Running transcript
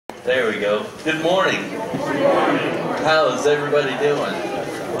There we go. Good morning. How is everybody doing?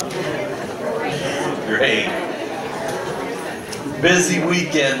 Great. Busy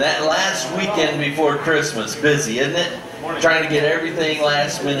weekend. That last weekend before Christmas. Busy, isn't it? Trying to get everything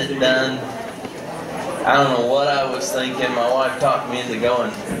last minute done. I don't know what I was thinking. My wife talked me into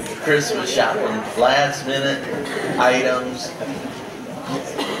going Christmas shopping. Last minute items.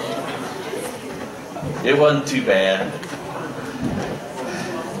 It wasn't too bad.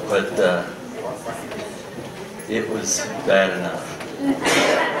 But it was bad enough.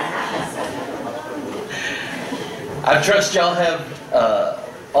 I trust y'all have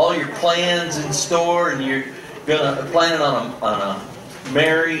all your plans in store, and you're planning on a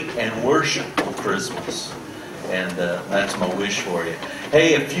merry and worshipful Christmas. And that's my wish for you.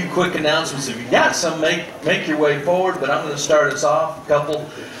 Hey, a few quick announcements. If you got some, make your way forward. But I'm going to start us off. A couple.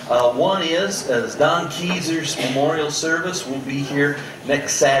 One is Don Keyser's memorial service will be here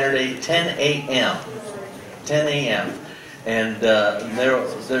next Saturday, 10 a.m. 10 a.m. And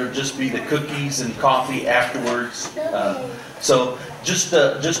there'll just be the cookies and coffee afterwards. So just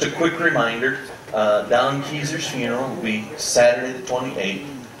a quick reminder: Don Keyser's funeral will be Saturday the 28th,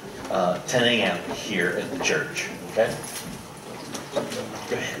 10 a.m. here at the church. Okay.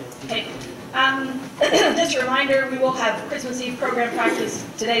 Go ahead. Okay. Just a reminder, we will have Christmas Eve program practice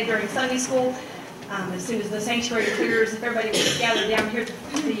today during Sunday school. As soon as the sanctuary clears, if everybody will gather down here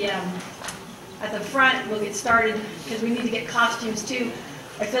at the front, we'll get started because we need to get costumes too.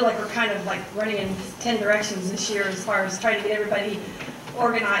 I feel like we're kind of like running in 10 directions this year as far as trying to get everybody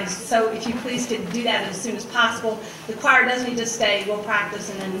organized. So if you please could do that as soon as possible. The choir does need to stay. We'll practice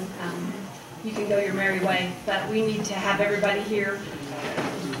and then you can go your merry way. But we need to have everybody here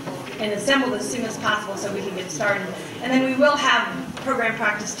and assembled as soon as possible so we can get started. And then we will have program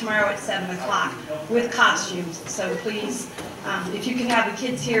practice tomorrow at 7 o'clock with costumes. So please, if you can have the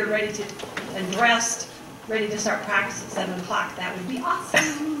kids here ready to and dressed, ready to start practice at 7 o'clock, that would be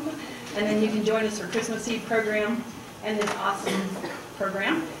awesome. And then you can join us for Christmas Eve program and this awesome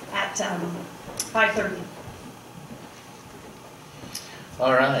program at 5:30.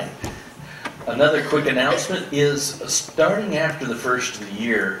 All right. Another quick announcement is starting after the first of the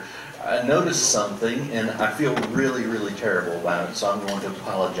year, I noticed something, and I feel really, really terrible about it, so I'm going to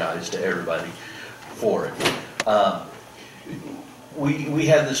apologize to everybody for it. We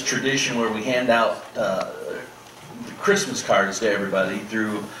have this tradition where we hand out the Christmas cards to everybody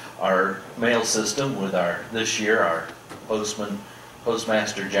through our mail system with this year, our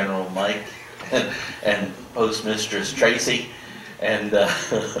Postmaster General Mike and Postmistress Tracy. And I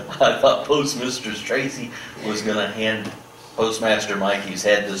thought Postmistress Tracy was going to hand Postmaster Mikey's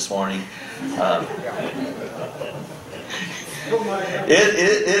head this morning.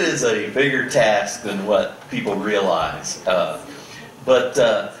 It is a bigger task than what people realize. But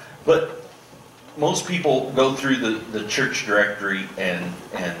most people go through the church directory and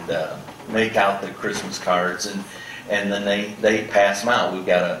make out the Christmas cards and then they pass them out. We've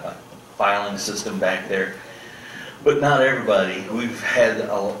got a filing system back there. But not everybody. We've had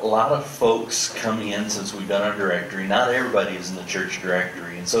a lot of folks come in since we've done our directory. Not everybody is in the church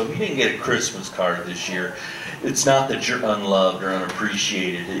directory. And so if you didn't get a Christmas card this year, it's not that you're unloved or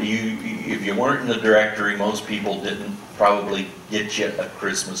unappreciated. If you weren't in the directory, most people didn't probably get you a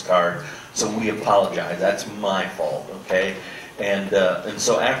Christmas card. So we apologize. That's my fault, okay? And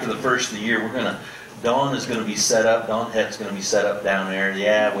so after the first of the year, Dawn is going to be set up. Dawn Hett's going to be set up down there.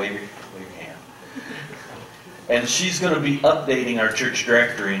 Yeah, wave your hand. And she's going to be updating our church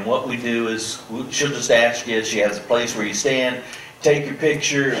directory. And what we do is she'll just ask you. She has a place where you stand, take your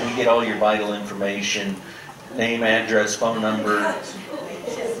picture, and we get all your vital information, name, address, phone number.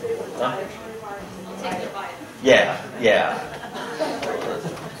 Huh? Yeah.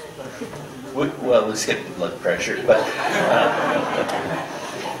 Well, let's get the blood pressure.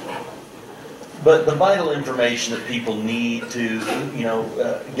 But the vital information that people need to,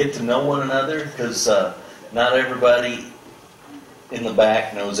 get to know one another, because not everybody in the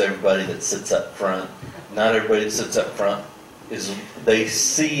back knows everybody that sits up front. Not everybody that sits up front they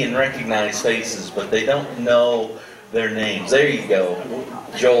see and recognize faces, but they don't know their names. There you go.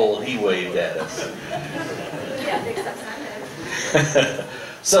 Joel, he waved at us.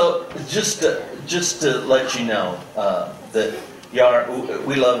 So just to let you know that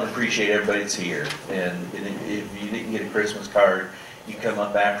we love and appreciate everybody that's here. And if you didn't get a Christmas card, you come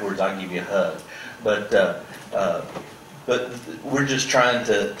up afterwards, I'll give you a hug. But we're just trying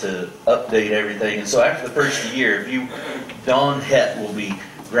to update everything. And so after the first year, Dawn Hett will be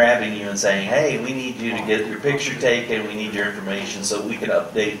grabbing you and saying, hey, we need you to get your picture taken, we need your information so we can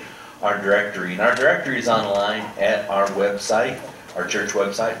update our directory. And our directory is online at our website, our church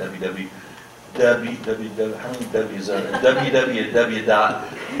website,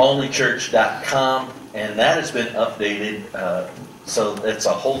 www.onlychurch.com, and that has been updated. So it's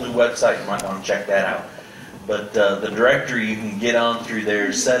a whole new website. You might want to check that out. But the directory you can get on through there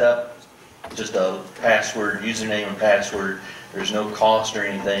is set up, just a password, username and password. There's no cost or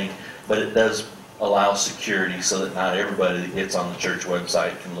anything, but it does allow security so that not everybody that gets on the church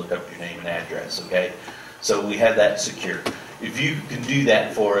website can look up your name and address, okay? So we have that secure. If you can do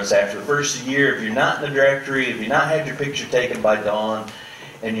that for us after the first year, if you're not in the directory, if you've not had your picture taken by Dawn,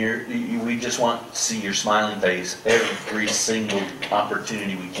 and we just want to see your smiling face every single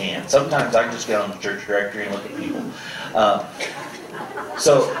opportunity we can. Sometimes I just get on the church directory and look at people.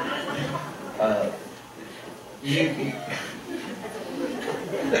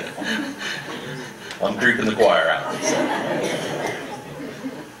 I'm creeping the choir out.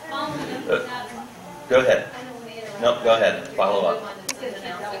 Go ahead. No, go ahead. Follow up.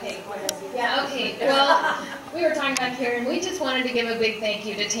 Yeah, okay. Well, we were talking about here, and we just wanted to give a big thank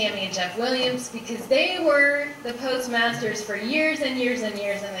you to Tammy and Jeff Williams, because they were the postmasters for years and years and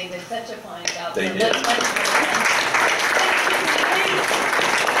years, and they did such a fine job. They did.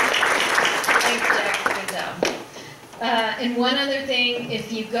 Thanks, Jack. Good job. And one other thing,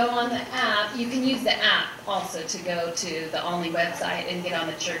 if you go on the app, you can use the app also to go to the Aulne website and get on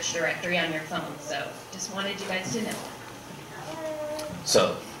the church directory on your phone. So just wanted you guys to know.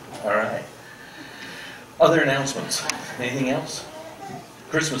 So, all right. Other announcements? Anything else?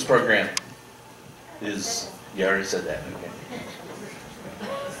 Christmas program is, you already said that, okay.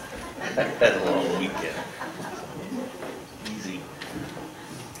 That's a long weekend. Easy.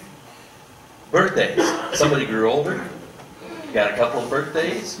 Birthdays. Somebody grew older. Got a couple of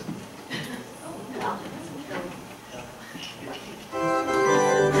birthdays.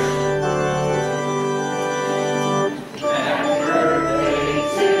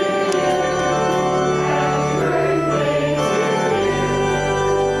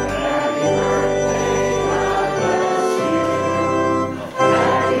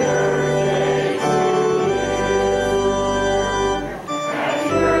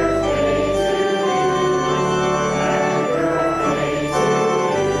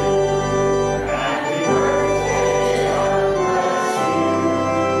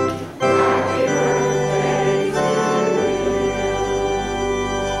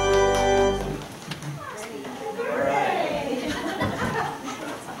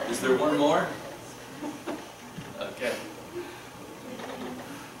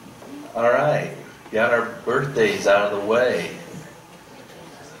 Got our birthdays out of the way.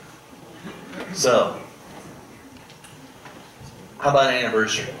 So, how about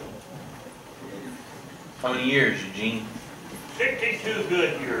anniversary? How many years, Eugene? 62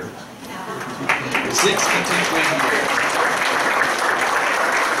 good years. 62 good years.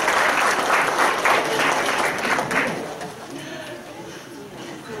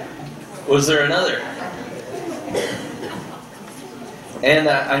 Was there another? And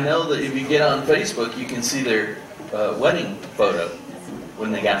I know that if you get on Facebook, you can see their wedding photo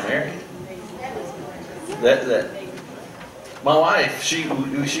when they got married. That my wife, she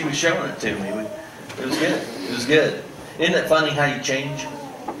was showing it to me. It was good. It was good. Isn't it funny how you change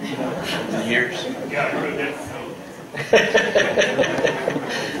in the years? Yeah, I heard that.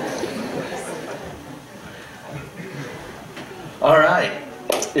 All right.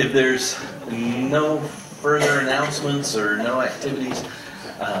 If there's no further announcements or no activities,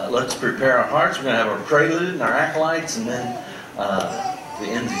 let's prepare our hearts. We're going to have our prelude and our acolytes, and then the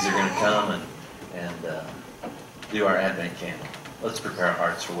Enzies are going to come and do our Advent candle. Let's prepare our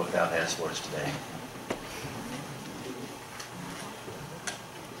hearts for what God has for us today.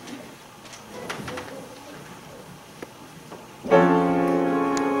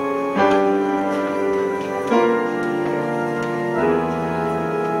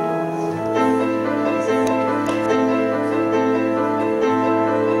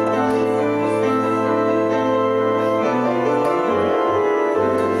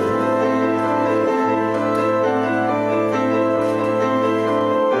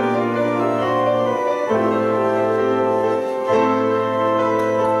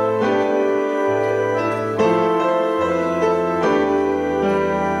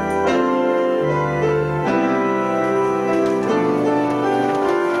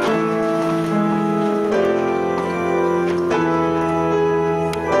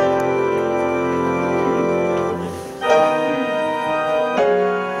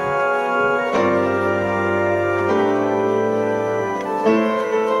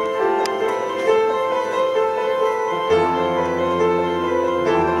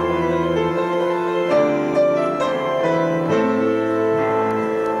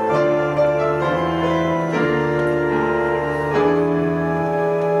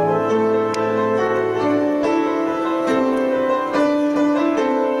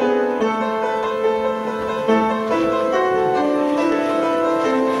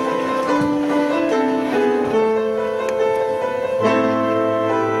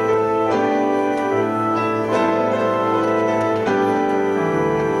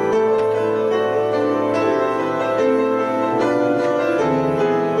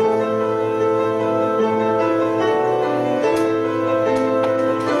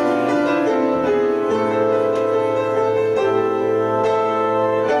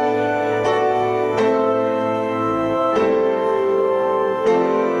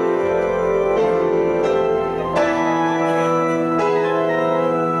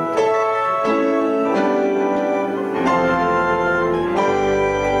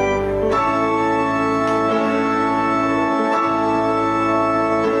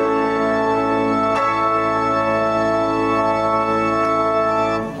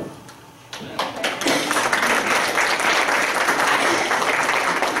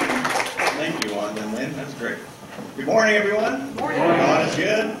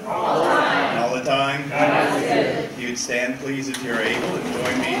 you'd stand, please, if you're able, and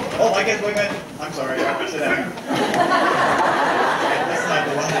join me. Oh, I guess, wait a minute. I'm sorry, I have to sit down. That's not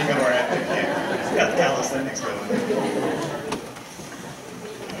the one thing of our epic here. It's got calisthenics going.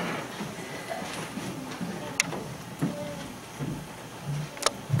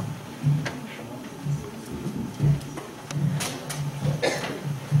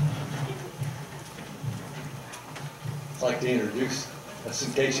 I'd like to introduce us,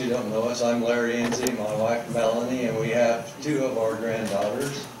 in case you don't know us. I'm Larry Enzi, my wife Melanie, and we have two of our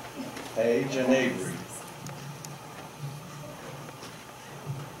granddaughters, Paige and Avery.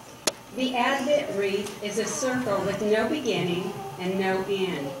 The Advent wreath is a circle with no beginning and no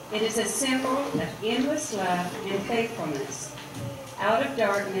end. It is a symbol of endless love and faithfulness. Out of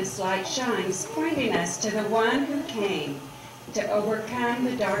darkness, light shines, pointing us to the one who came to overcome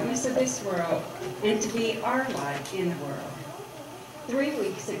the darkness of this world and to be our light in the world. 3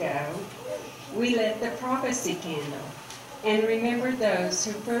 weeks ago, we lit the prophecy candle and remembered those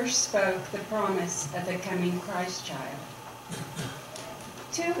who first spoke the promise of the coming Christ child.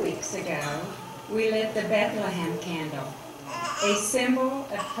 2 weeks ago, we lit the Bethlehem candle, a symbol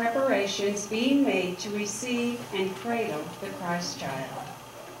of preparations being made to receive and cradle the Christ child.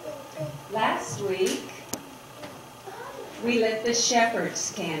 Last week, we lit the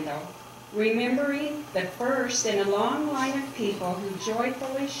shepherd's candle, remembering the first in a long line of people who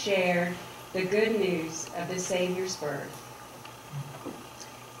joyfully shared the good news of the Savior's birth.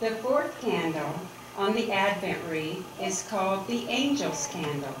 The fourth candle on the Advent wreath is called the angel's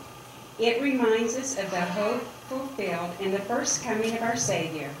candle. It reminds us of the hope fulfilled in the first coming of our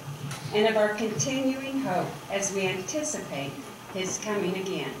Savior and of our continuing hope as we anticipate his coming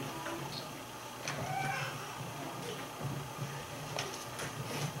again.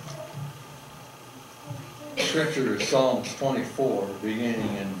 Scripture is Psalms 24,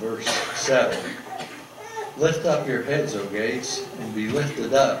 beginning in verse 7. Lift up your heads, O gates, and be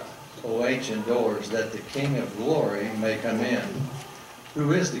lifted up, O ancient doors, that the King of glory may come in.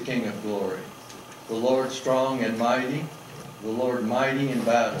 Who is the King of glory? The Lord strong and mighty, the Lord mighty in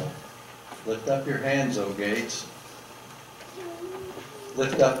battle. Lift up your hands, O gates.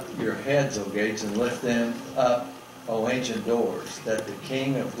 Lift up your heads, O gates, and lift them up, O ancient doors, that the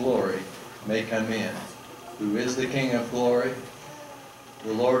King of glory may come in. Who is the King of glory?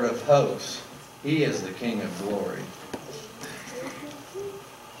 The Lord of hosts. He is the King of glory.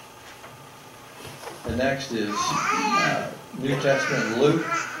 The next is New Testament, Luke,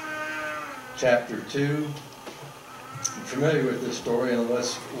 chapter 2. I'm familiar with this story, and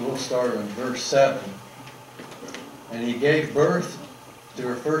we'll start on verse 7. And he gave birth to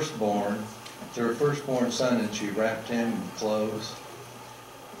her firstborn son, and she wrapped him in clothes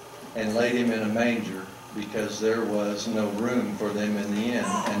and laid him in a manger, because there was no room for them in the inn.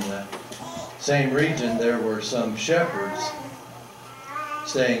 In the same region there were some shepherds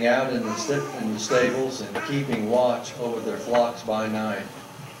staying out in the stables and keeping watch over their flocks by night.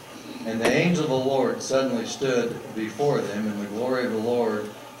 And the angel of the Lord suddenly stood before them, and the glory of the Lord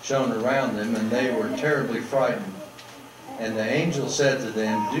shone around them, and they were terribly frightened. And the angel said to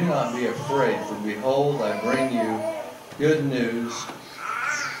them, "Do not be afraid, for behold, I bring you good news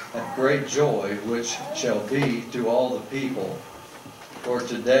of great joy, which shall be to all the people. For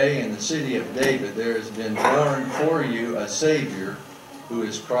today in the city of David there has been born for you a Savior, who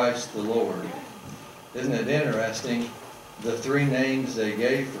is Christ the Lord." Isn't it interesting, the three names they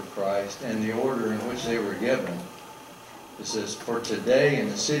gave for Christ and the order in which they were given? It says, for today in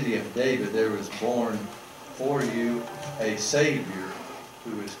the city of David there was born for you a Savior,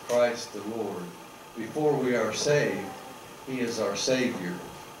 who is Christ the Lord. Before we are saved, he is our Savior.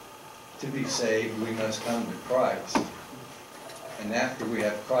 To be saved, we must come to Christ. And after we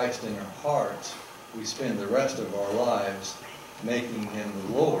have Christ in our hearts, we spend the rest of our lives making him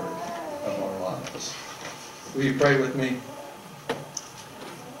the Lord of our lives. Will you pray with me?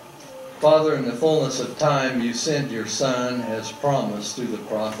 Father, in the fullness of time, you sent your Son as promised through the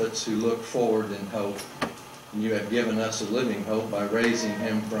prophets who look forward in hope. And you have given us a living hope by raising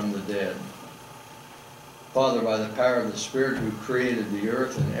him from the dead. Father, by the power of the Spirit who created the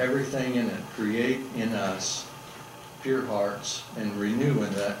earth and everything in it, create in us pure hearts and renew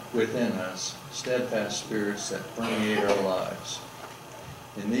within us steadfast spirits that permeate our lives.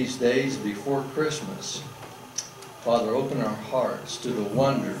 In these days before Christmas, Father, open our hearts to the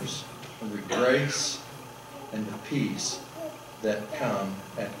wonders of the grace and the peace that come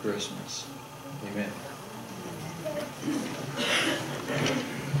at Christmas. Amen.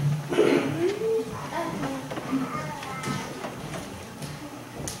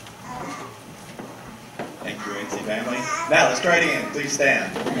 Thank you, NC family. Now let's try it again. Please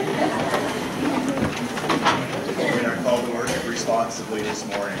stand. call to worship responsibly this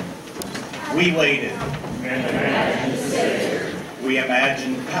morning. We waited. We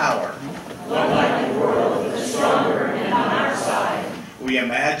imagined power. We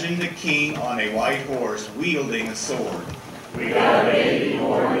imagined a king on a white horse wielding a sword. We got a baby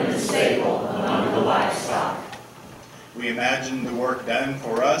born in a stable among the livestock. We imagined the work done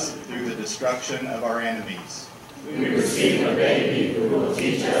for us through the destruction of our enemies. We receive a baby who will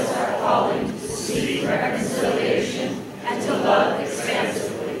teach us our calling to seek reconciliation and to love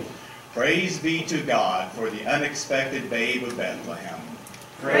expansively. Praise be to God for the unexpected babe of Bethlehem.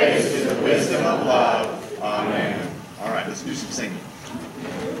 Praise to the wisdom of love. Amen. All right, let's do some singing.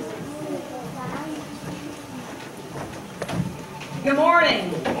 Good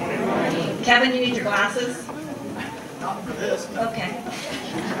morning. Kevin, you need your glasses? Not for this. No. Okay.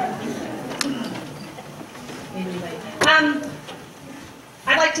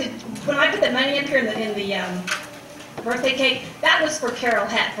 I'd like to, when I put the money up here in the birthday cake, that was for Carol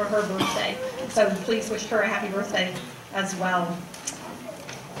Het for her birthday. So please wish her a happy birthday as well.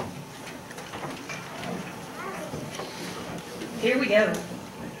 Here we go.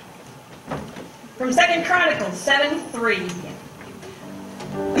 From 2 Chronicles 7:3.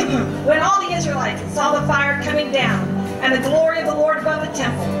 When all the Israelites saw the fire coming down and the glory of the Lord above the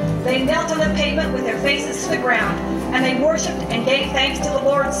temple, they knelt on the pavement with their faces to the ground, and they worshipped and gave thanks to the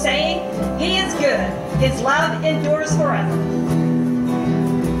Lord, saying, He is good, His love endures forever.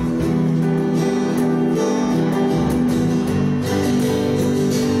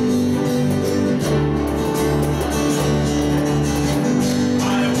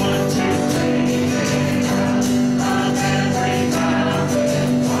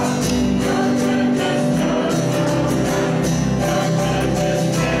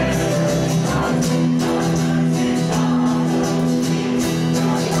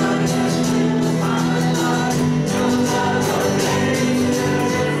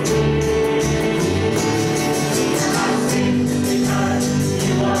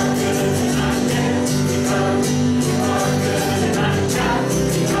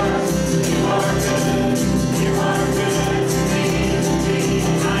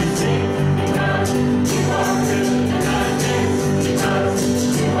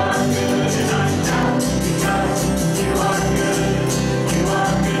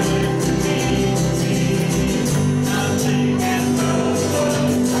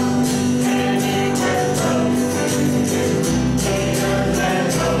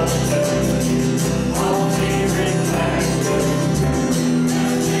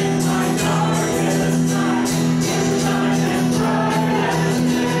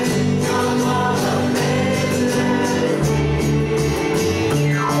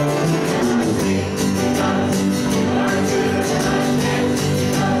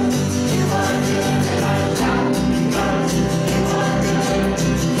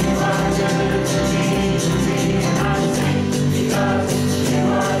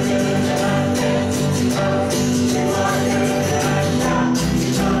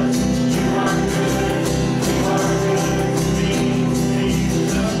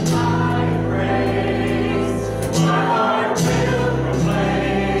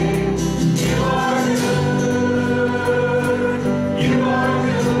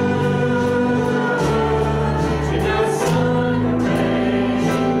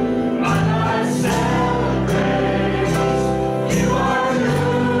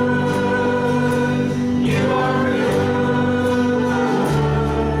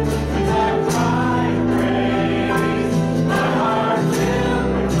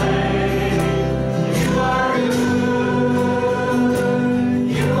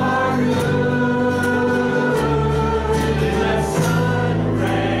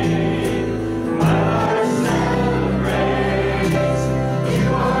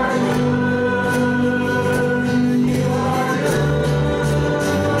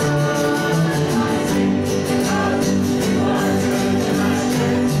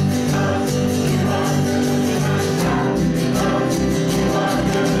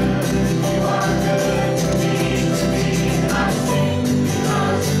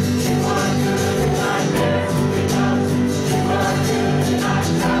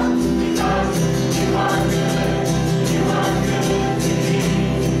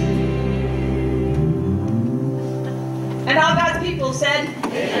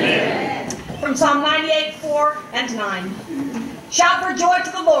 From Psalm 98:4 and 9. Shout for joy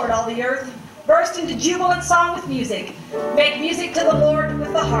to the Lord, all the earth. Burst into jubilant song with music. Make music to the Lord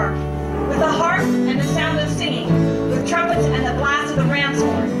with the harp and the sound of singing, with trumpets and the blast of the ram's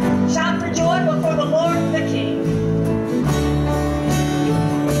horn. Shout for joy before the Lord the King.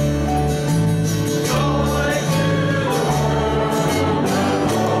 Joy to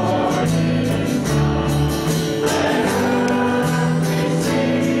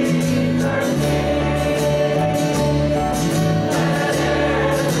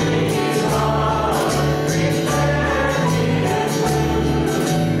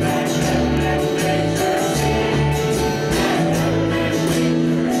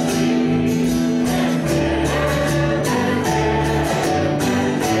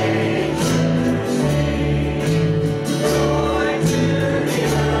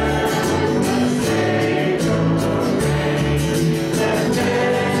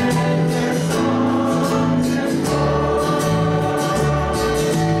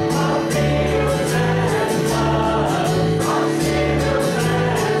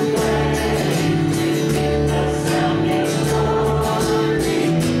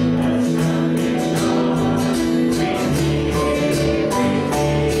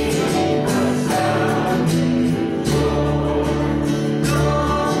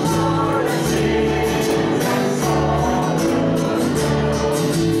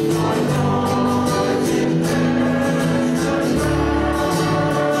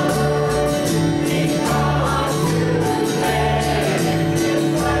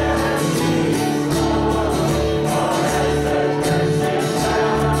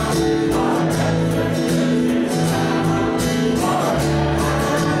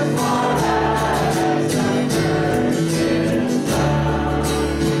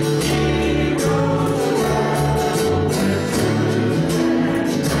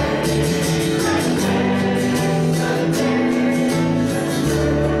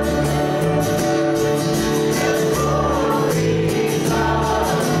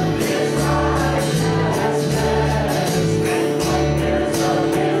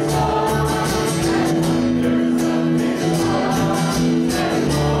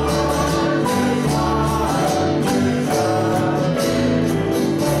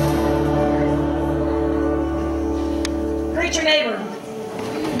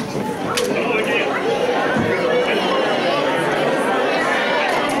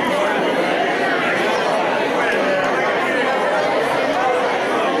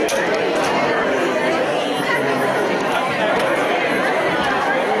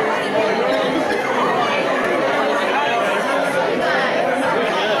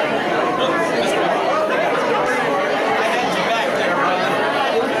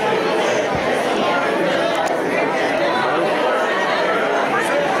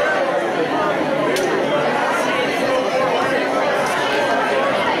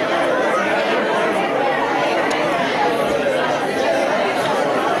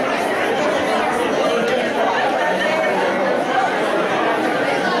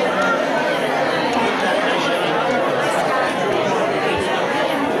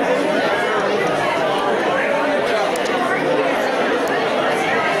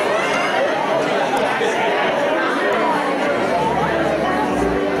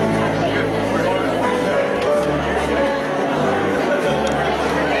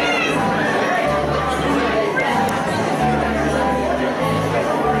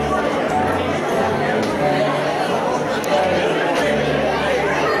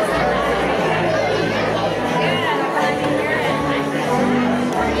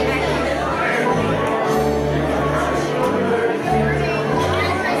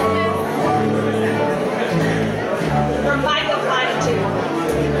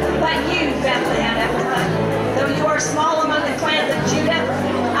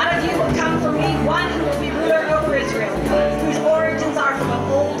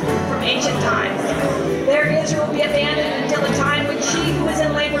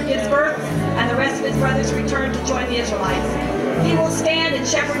Israelites. He will stand and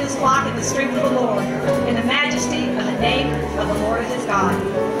shepherd his flock in the strength of the Lord, in the majesty of the name of the Lord his God.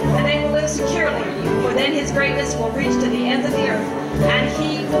 And they will live securely, for then his greatness will reach to the ends of the earth, and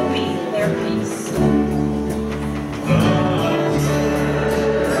he will be their peace.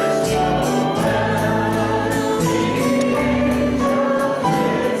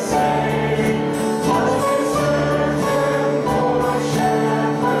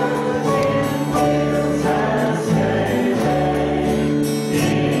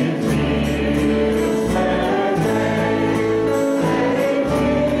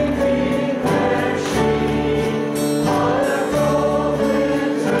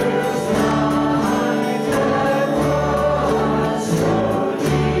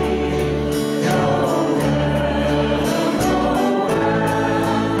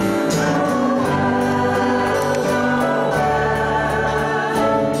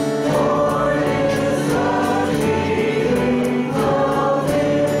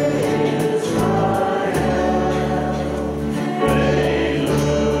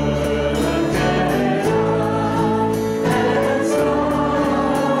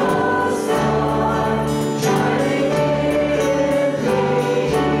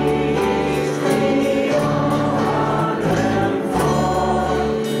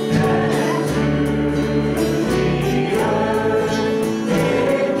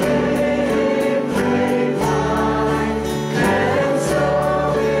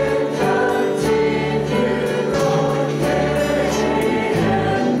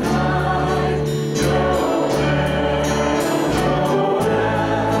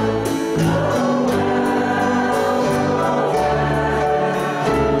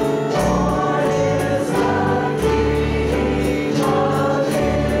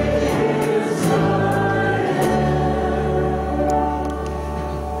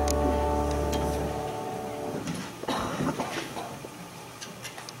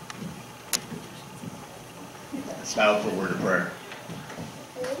 Let's bow for a word of prayer.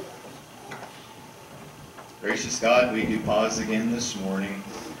 Gracious God, we do pause again this morning,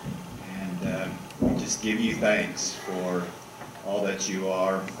 and we just give you thanks for all that you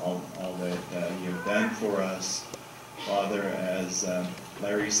are, all that you have done for us. Father, as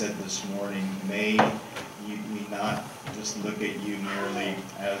Larry said this morning, may we not just look at you merely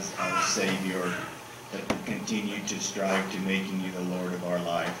as our Savior, but to continue to strive to making you the Lord of our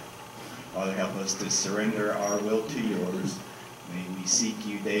life. Father, help us to surrender our will to yours. May we seek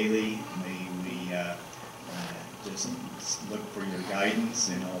you daily. May we just look for your guidance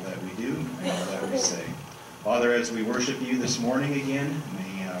in all that we do and all that we say. Father, as we worship you this morning again,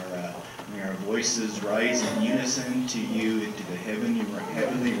 may our voices rise in unison to you into the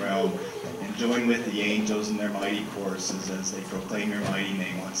heavenly realm, and join with the angels in their mighty choruses as they proclaim your mighty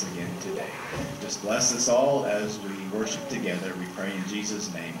name once again today. Just bless us all as we worship together. We pray in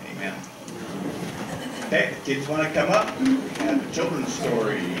Jesus' name. Amen. Okay, kids want to come up? We have a children's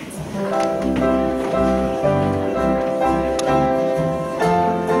story.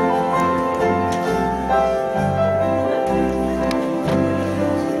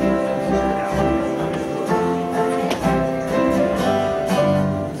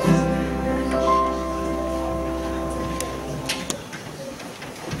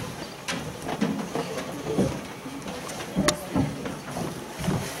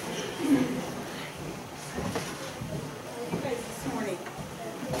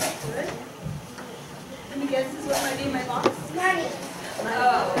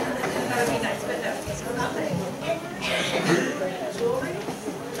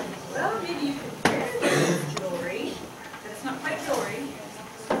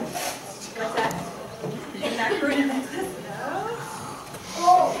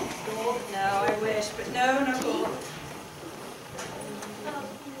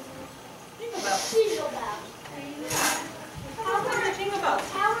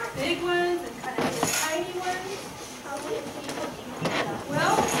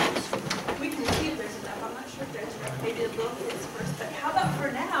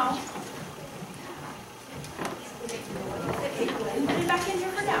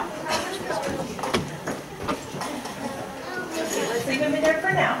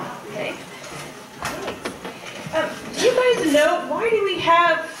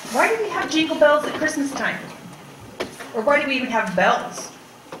 Jingle bells at Christmas time? Or why do we even have bells?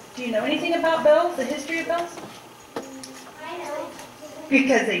 Do you know anything about bells, the history of bells? I know.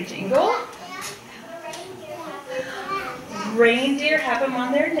 Because they jingle? Reindeer have them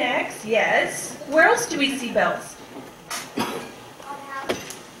on their necks, yes. Where else do we see bells?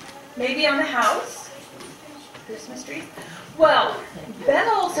 Maybe on the house? Christmas trees? Well,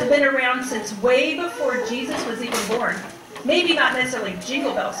 bells have been around since way before Jesus was even born. Maybe not necessarily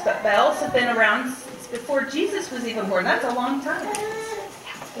jingle bells, but bells have been around since before Jesus was even born. That's a long time.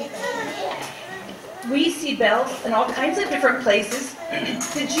 We see bells in all kinds of different places.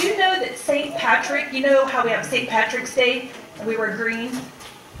 Did you know that St. Patrick, you know how we have St. Patrick's Day and we wear green?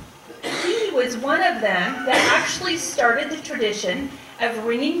 He was one of them that actually started the tradition of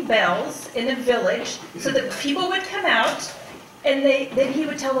ringing bells in a village so that people would come out and then he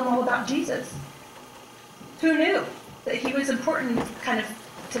would tell them all about Jesus. Who knew that he was important kind of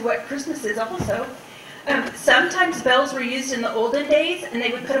to what Christmas is also? Sometimes bells were used in the olden days, and they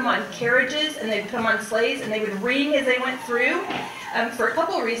would put them on carriages, and they'd put them on sleighs, and they would ring as they went through for a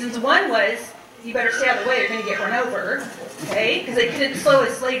couple of reasons. One was, you better stay out of the way, you're going to get run over, okay? Because they couldn't slow a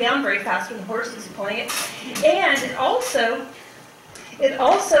sleigh down very fast when the horse was pulling it. And it also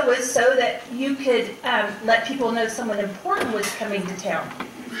was so that you could let people know someone important was coming to town.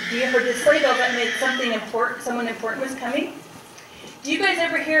 Do you ever heard the sleigh bell that meant someone important was coming? Do you guys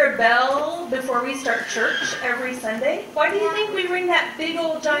ever hear a bell before we start church every Sunday? Why do you think we ring that big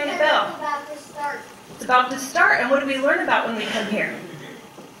old giant bell? It's about to start. It's about to start. And what do we learn about when we come here?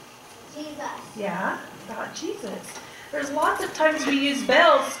 Jesus. Yeah, about Jesus. There's lots of times we use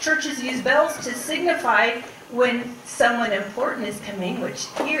bells, churches use bells to signify when someone important is coming, which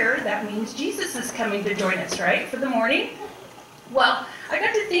here, that means Jesus is coming to join us, right, for the morning? Well, I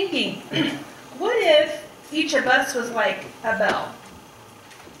got to thinking, what if each of us was like a bell?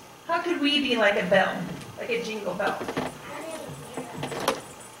 How could we be like a bell, like a jingle bell?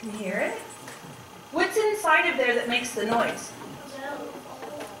 Can you hear it? What's inside of there that makes the noise?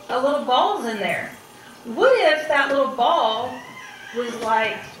 A little ball's in there. What if that little ball was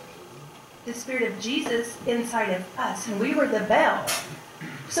like the Spirit of Jesus inside of us, and we were the bell?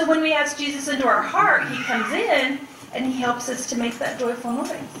 So when we ask Jesus into our heart, he comes in, and he helps us to make that joyful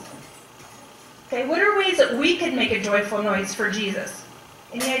noise. Okay, what are ways that we could make a joyful noise for Jesus?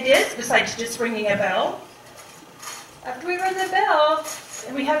 Any ideas besides just ringing a bell? After we ring the bell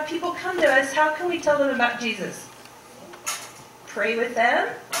and we have people come to us, how can we tell them about Jesus? Pray with them.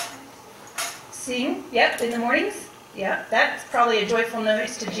 Sing, yep, in the mornings. Yeah, that's probably a joyful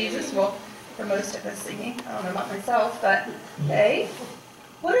noise to Jesus. Well, for most of us singing. I don't know about myself, but okay.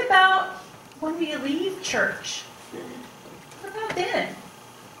 What about when we leave church? What about then?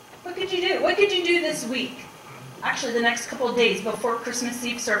 What could you do? What could you do this week? Actually, the next couple of days before Christmas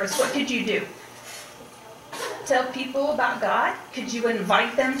Eve service, what could you do? Tell people about God? Could you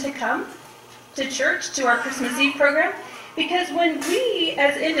invite them to come to church, to our Christmas Eve program? Because when we,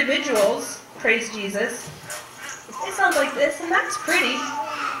 as individuals, praise Jesus, it sounds like this, and that's pretty,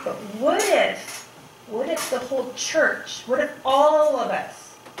 but what if the whole church, what if all of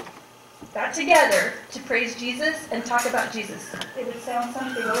us got together to praise Jesus and talk about Jesus? It would sound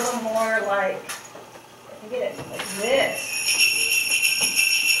something a little more like, get it, like this.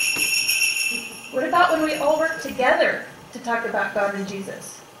 What about when we all work together to talk about God and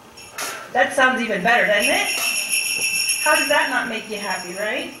Jesus? That sounds even better, doesn't it? How does that not make you happy,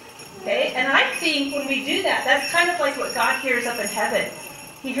 right? Okay, and I think when we do that, that's kind of like what God hears up in heaven.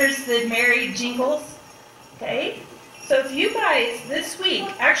 He hears the merry jingles, okay? So if you guys, this week,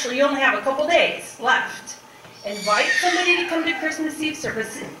 actually you only have a couple days left, invite somebody to come to Christmas Eve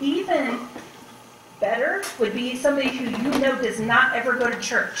service. Even better would be somebody who you know does not ever go to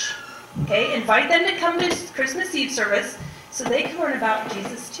church. Okay, invite them to come to Christmas Eve service so they can learn about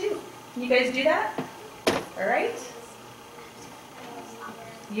Jesus too. Can you guys do that? All right?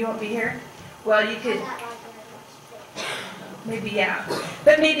 You won't be here? Well, you could, maybe, yeah.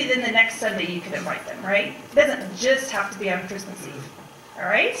 But maybe then the next Sunday you can invite them, right? It doesn't just have to be on Christmas Eve. All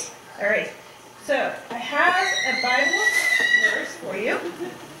right? All right. So, I have a Bible verse for you.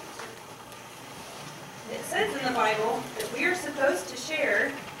 It says in the Bible that we are supposed to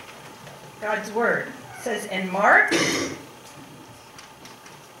share God's Word. It says in Mark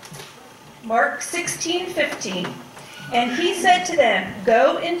 16:15, and he said to them,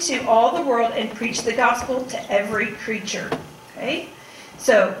 "Go into all the world and preach the gospel to every creature." Okay?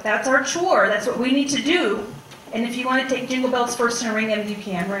 So that's our chore. That's what we need to do. And if you want to take jingle bells first and ring them, you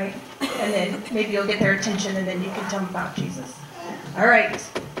can, right? And then maybe you'll get their attention, and then you can tell them about Jesus. All right.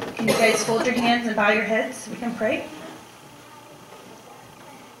 Can you guys fold your hands and bow your heads? We can pray.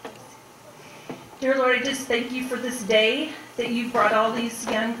 Dear Lord, I just thank you for this day that you brought all these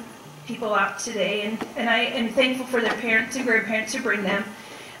young people out today. And I am thankful for their parents and grandparents who bring them.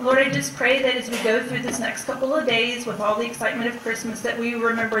 And Lord, I just pray that as we go through this next couple of days with all the excitement of Christmas, that we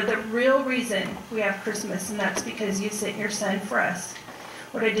remember the real reason we have Christmas, and that's because you sent your Son for us.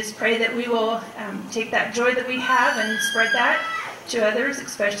 Lord, I just pray that we will take that joy that we have and spread that to others,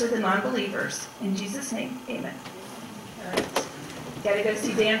 especially the non-believers. In Jesus' name, amen. All right. Gotta go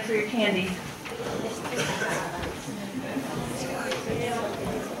see Dan for your candy.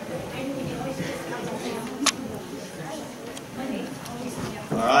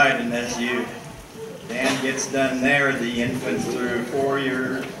 All right, and as Dan gets done there, the infants through 4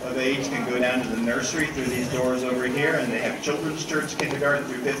 years of age can go down to the nursery through these doors over here, and they have children's church kindergarten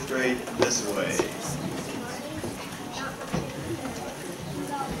through 5th grade this way.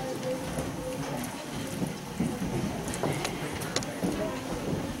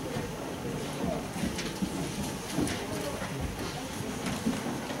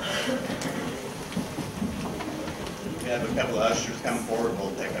 We have a couple of ushers come forward,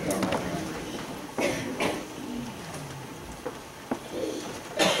 we'll take up our morning.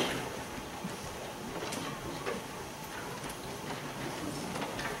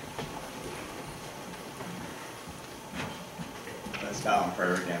 Let's bow in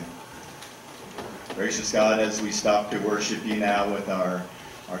prayer again. Gracious God, as we stop to worship you now with our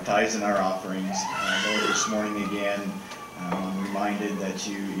tithes and our offerings, Lord, this morning again, I'm reminded that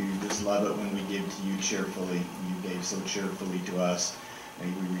you just love it when we give to you cheerfully. You gave so cheerfully to us.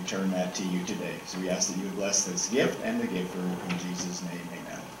 May we return that to you today. So we ask that you would bless this gift and the giver. In Jesus' name,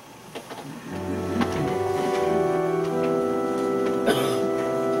 amen.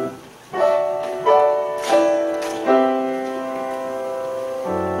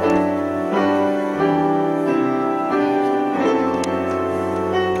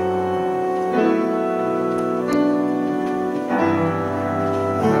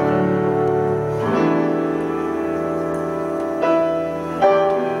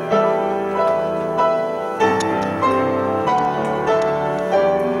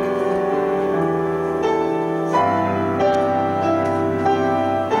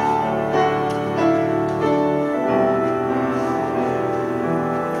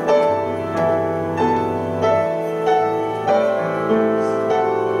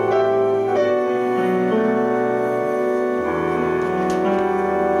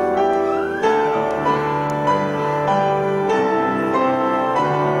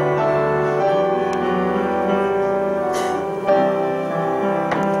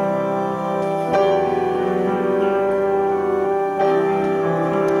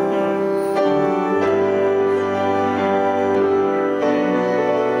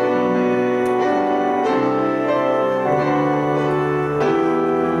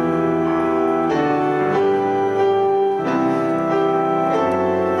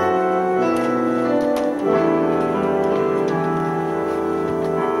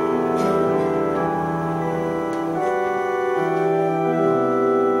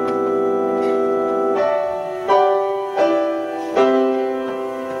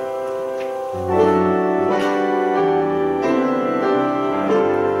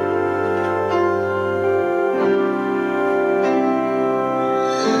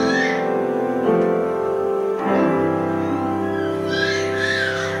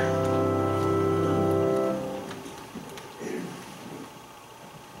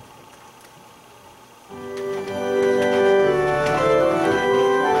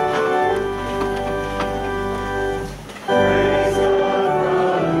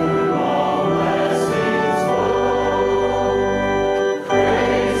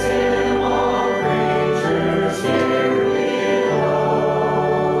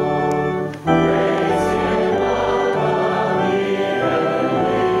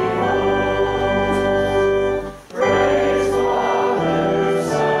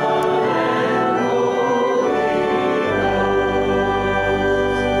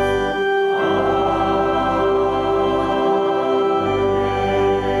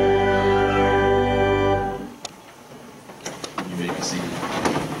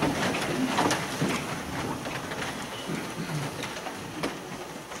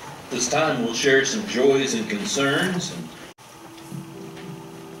 This time we'll share some joys and concerns.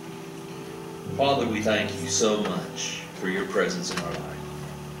 Father, we thank you so much for your presence in our life.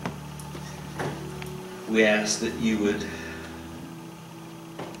 We ask that you would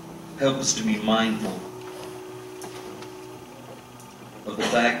help us to be mindful of the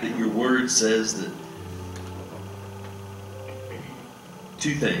fact that your word says that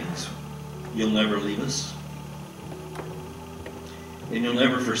two things: you'll never leave us, and you'll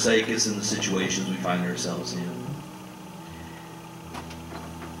never forsake us in the situations we find ourselves in.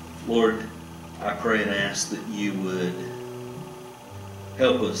 Lord, I pray and ask that you would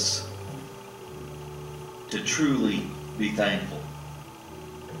help us to truly be thankful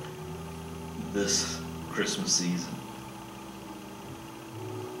this Christmas season.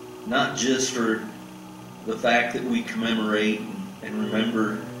 not just for the fact that we commemorate and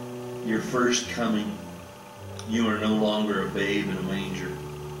remember your first coming. You are no longer a babe in a manger.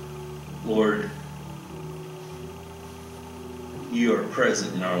 Lord, you are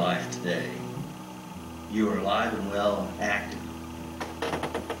present in our life today. You are alive and well and active.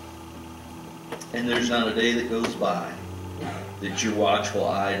 And there's not a day that goes by that your watchful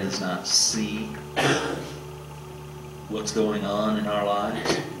eye does not see what's going on in our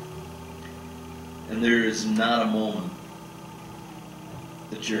lives. And there is not a moment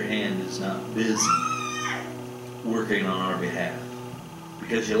that your hand is not busy working on our behalf,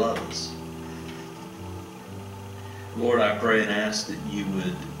 because you love us. Lord, I pray and ask that you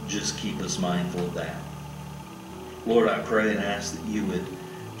would just keep us mindful of that. Lord, I pray and ask that you would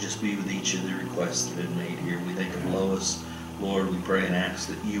just be with each of the requests that have been made here. We think of Lois. Lord, we pray and ask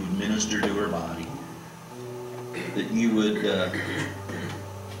that you would minister to her body, that you would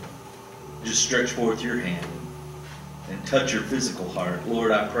just stretch forth your hand and touch her physical heart.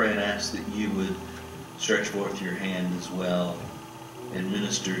 Lord, I pray and ask that you would stretch forth your hand as well and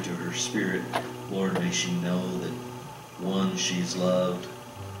minister to her spirit. Lord, may she know that, one, she's loved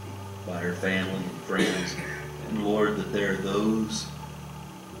by her family and friends, and Lord, that there are those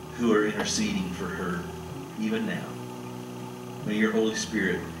who are interceding for her even now. May your Holy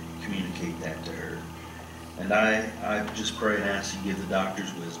Spirit communicate that to her. And I just pray and ask you to give the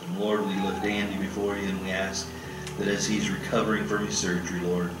doctors wisdom. Lord, we lift Andy before you, and we ask that as he's recovering from his surgery,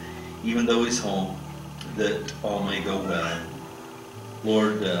 Lord, even though he's home, that all may go well.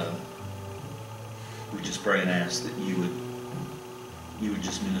 Lord, we just pray and ask that you would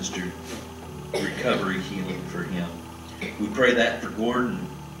just minister recovery, healing for him. We pray that for Gordon,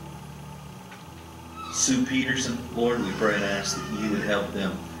 Sue Peterson. Lord, we pray and ask that you would help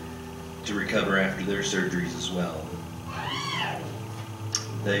them to recover after their surgeries as well.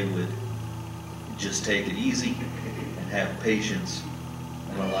 They would just take it easy and have patience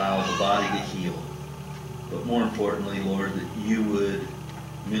and allow the body to heal. But more importantly, Lord, that you would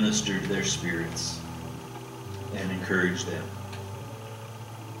minister to their spirits and encourage them.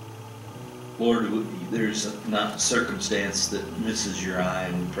 Lord, there's not circumstance that misses your eye,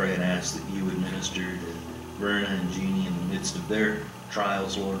 and we pray and ask that you would minister to Verna and Jeannie in the midst of their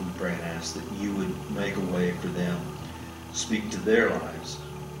trials. Lord, we pray and ask that you would make a way for them. Speak to their lives.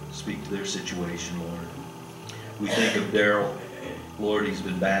 Speak to their situation, Lord. We think of Daryl. Lord, he's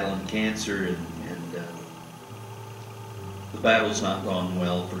been battling cancer, and the battle's not gone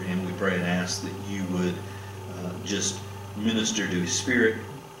well for him. We pray and ask that you would just minister to his spirit.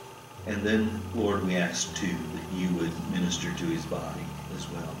 And then, Lord, we ask, too, that you would minister to his body as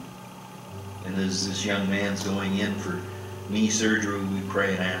well. And as this young man's going in for knee surgery, we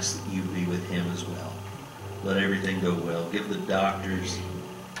pray and ask that you be with him as well. Let everything go well. Give the doctors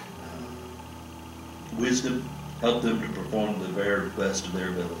wisdom. Help them to perform the very best of their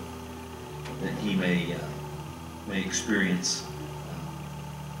ability, that he may experience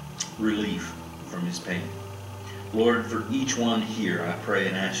relief from his pain. Lord, for each one here, I pray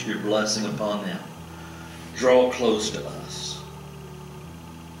and ask your blessing upon them. Draw close to us.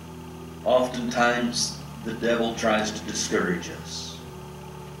 Oftentimes, the devil tries to discourage us.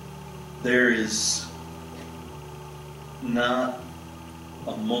 There is not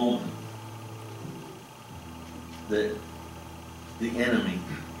a moment that the enemy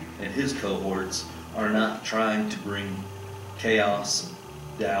and his cohorts are not trying to bring chaos,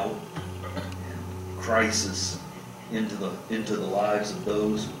 doubt, and crisis into the lives of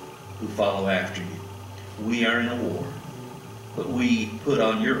those who follow after you. We are in a war, but we put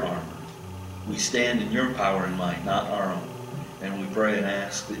on your armor. We stand in your power and might, not our own. And we pray and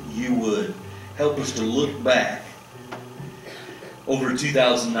ask that you would help us to look back over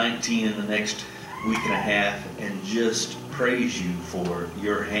 2019 in the next week and a half and just praise you for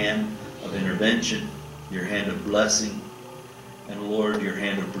your hand of intervention, your hand of blessing, and Lord, your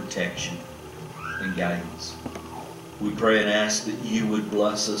hand of protection and guidance. We pray and ask that you would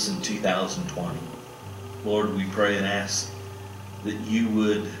bless us in 2020. Lord, we pray and ask that you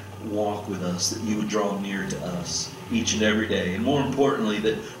would walk with us, that you would draw near to us each and every day. And more importantly,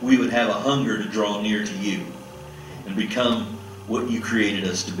 that we would have a hunger to draw near to you and become what you created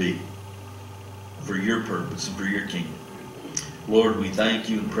us to be for your purpose and for your kingdom. Lord, we thank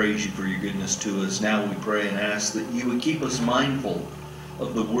you and praise you for your goodness to us. Now we pray and ask that you would keep us mindful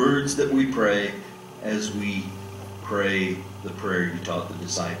of the words that we pray as we pray the prayer you taught the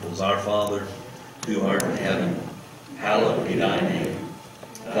disciples. Our Father, who art in heaven, hallowed be thy name.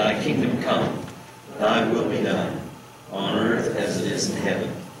 Thy kingdom come, thy will be done, on earth as it is in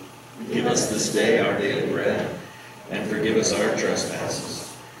heaven. Give us this day our daily bread, and forgive us our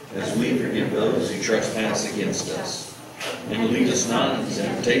trespasses, as we forgive those who trespass against us. And lead us not into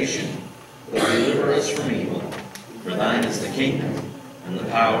temptation, but deliver us from evil. For thine is the kingdom, and the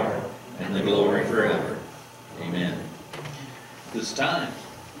power, and the glory forever. Amen. This time,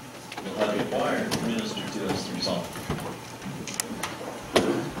 we'll have a choir minister to us through song.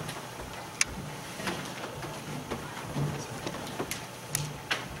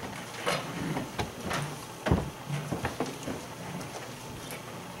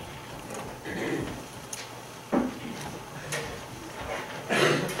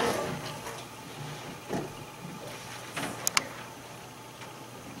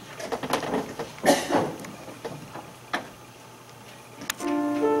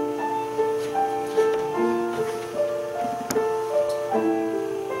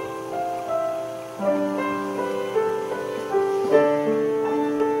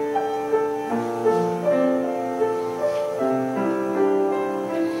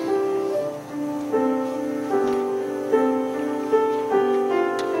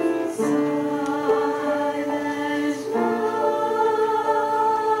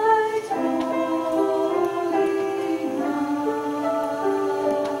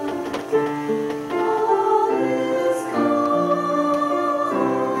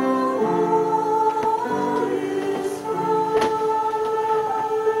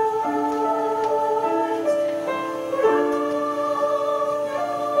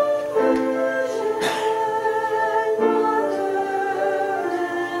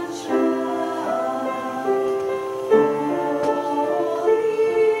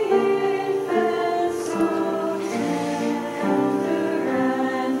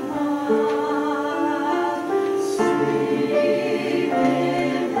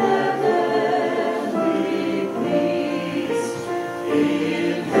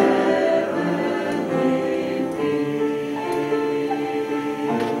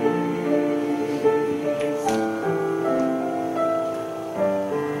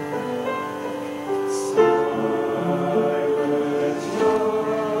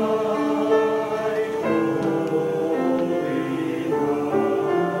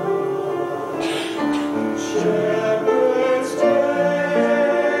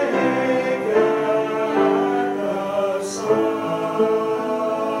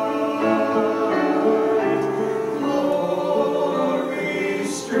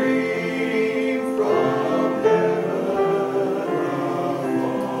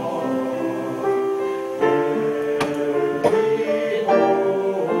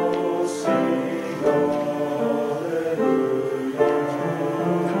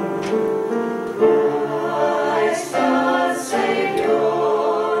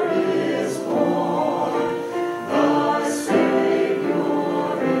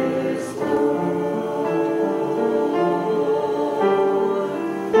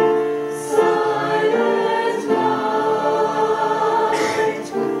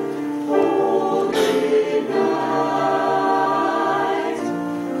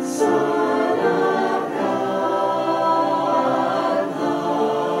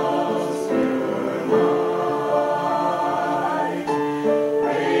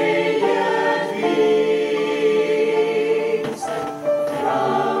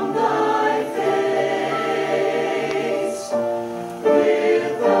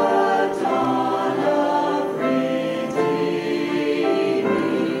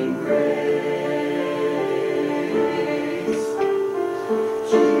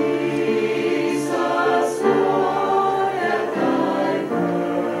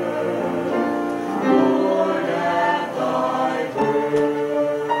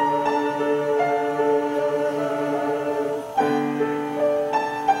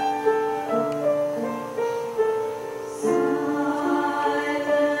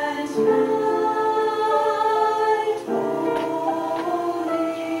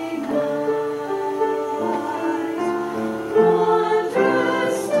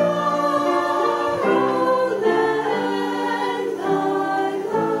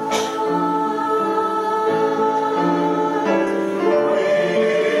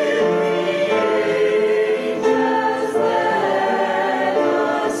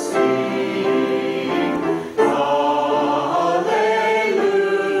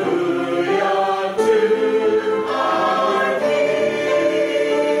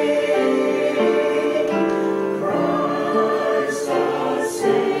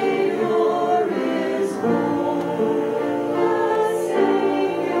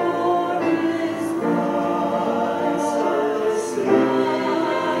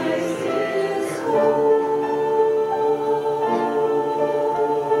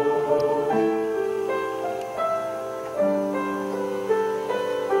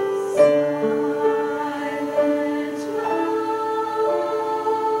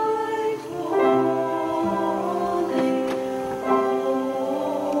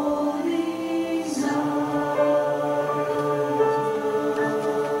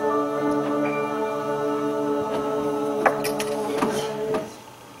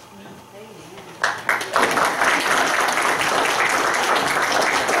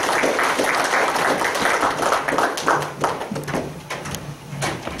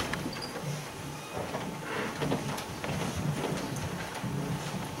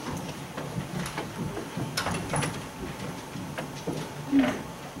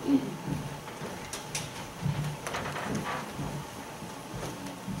 You'd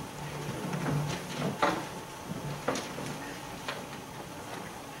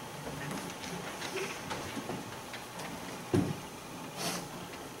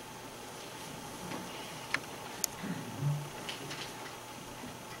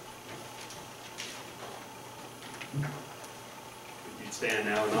stand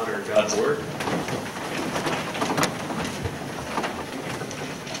now in honor of God's word.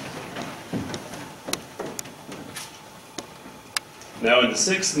 Now in the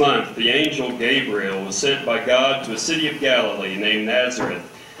 6th month, the angel Gabriel was sent by God to a city of Galilee named Nazareth,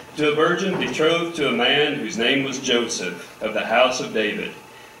 to a virgin betrothed to a man whose name was Joseph, of the house of David.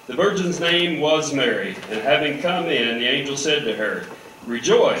 The virgin's name was Mary, and having come in, the angel said to her,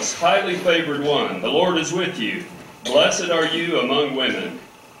 "Rejoice, highly favored one, the Lord is with you. Blessed are you among women."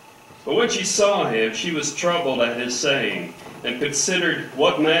 But when she saw him, she was troubled at his saying, and considered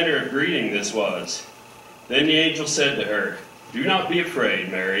what manner of greeting this was. Then the angel said to her, "Do not be afraid,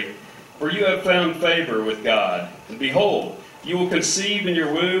 Mary, for you have found favor with God. And behold, you will conceive in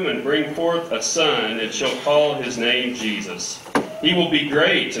your womb and bring forth a son, and shall call his name Jesus. He will be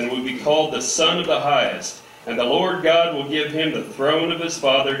great and will be called the Son of the Highest, and the Lord God will give him the throne of his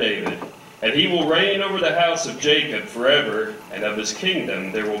father David. And he will reign over the house of Jacob forever, and of his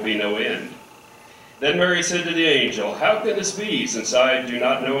kingdom there will be no end." Then Mary said to the angel, "How can this be, since I do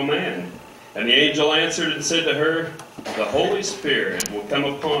not know a man?" And the angel answered and said to her, "The Holy Spirit will come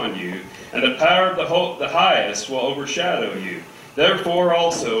upon you, and the power of the Highest will overshadow you. Therefore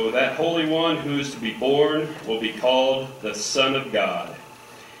also that Holy One who is to be born will be called the Son of God.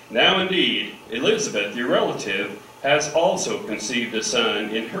 Now indeed, Elizabeth, your relative, has also conceived a son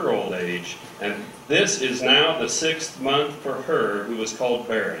in her old age, and this is now the 6th month for her who was called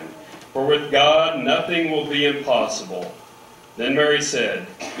barren. For with God nothing will be impossible." Then Mary said,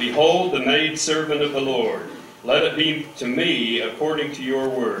 "Behold the maidservant of the Lord. Let it be to me according to your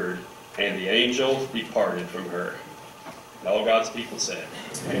word." And the angel departed from her. And all God's people said,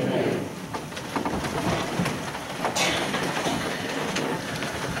 Amen.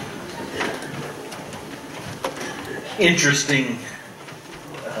 Interesting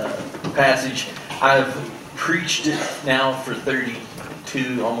passage. I've preached it now for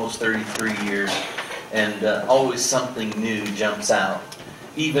 32, almost 33 years, and always something new jumps out.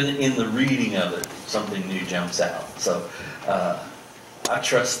 Even in the reading of it, something new jumps out. So I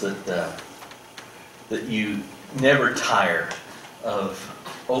trust that you never tire of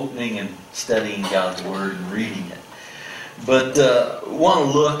opening and studying God's Word and reading it. But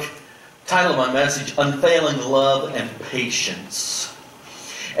want to look. Title of my message, Unfailing Love and Patience.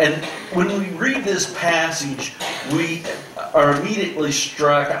 And when we read this passage, we are immediately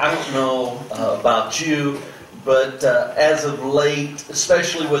struck, I don't know about you, but as of late,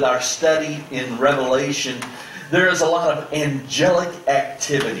 especially with our study in Revelation, there is a lot of angelic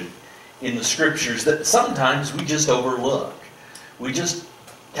activity in the Scriptures that sometimes we just overlook. We just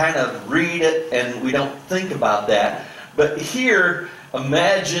kind of read it and we don't think about that. But here,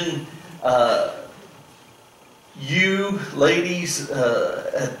 imagine you ladies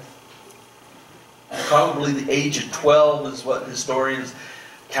at probably the age of 12 is what historians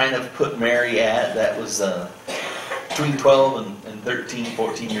kind of put Mary at. That was between 12 and 13,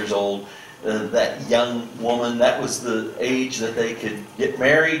 14 years old. That young woman, that was the age that they could get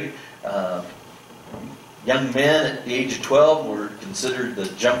married. Young men at the age of 12 were considered the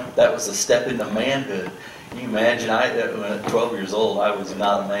jump. That was a step into manhood. Can you imagine? When at 12 years old, I was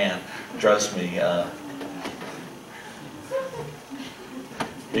not a man. Trust me. Yeah.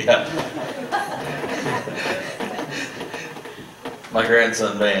 My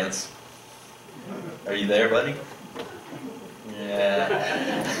grandson Vance. Are you there, buddy?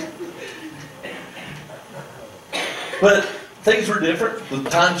 Yeah. But things were different. The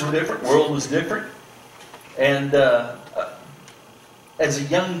times were different. The world was different. And as a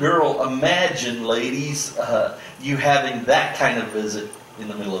young girl, imagine, ladies, you having that kind of visit in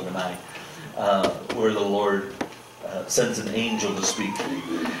the middle of the night, where the Lord sends an angel to speak to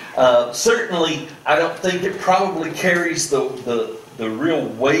you. Certainly, I don't think it probably carries the real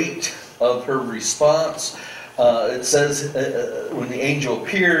weight of her response. It says when the angel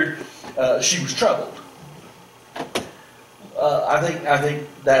appeared, she was troubled. I think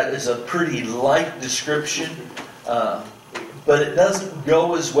that is a pretty light description, but it doesn't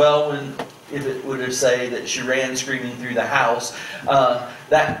go as well if it were to say that she ran screaming through the house.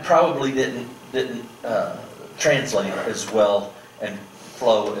 That probably didn't translate as well and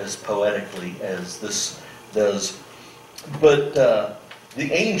flow as poetically as this does. But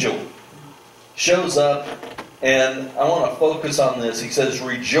the angel shows up And I want to focus on this. He says,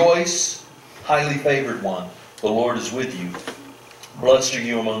 "Rejoice, highly favored one. The Lord is with you. Blessed are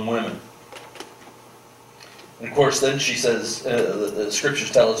you among women." And of course, then she says, the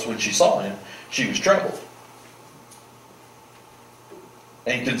scriptures tell us when she saw him, she was troubled.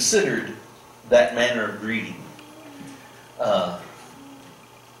 And considered that manner of greeting.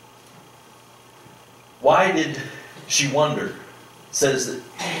 Why did she wonder? It says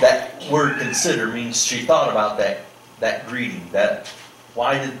that word "consider" means she thought about that greeting.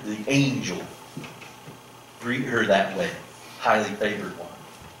 Why did the angel greet her that way? Highly favored one.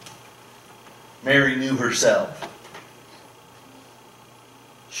 Mary knew herself.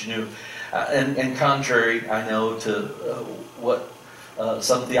 She knew. And contrary, I know, to what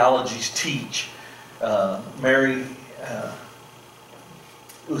some theologies teach, Mary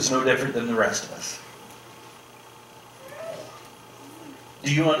was no different than the rest of us.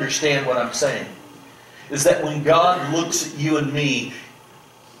 Do you understand what I'm saying? Is that when God looks at you and me,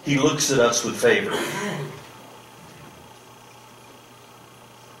 He looks at us with favor.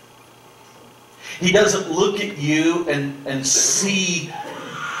 He doesn't look at you and see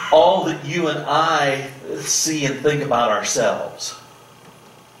all that you and I see and think about ourselves.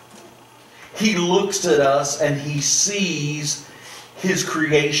 He looks at us and He sees His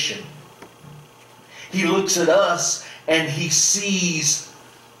creation. He looks at us and He sees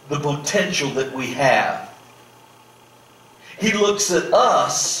the potential that we have. He looks at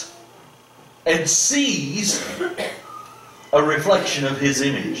us and sees a reflection of His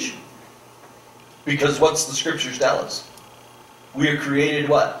image. Because what's the scriptures tell us? We are created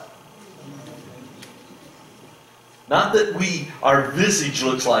what? Not that our visage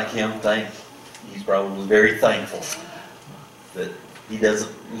looks like Him. He's probably very thankful that He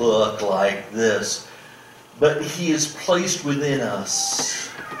doesn't look like this. But He is placed within us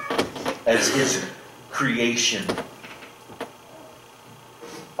as His creation.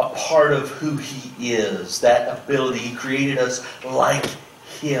 A part of who He is. That ability. He created us like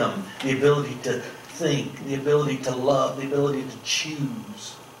Him. The ability to think. The ability to love. The ability to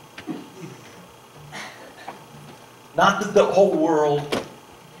choose. Not that the whole world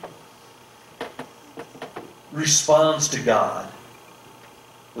responds to God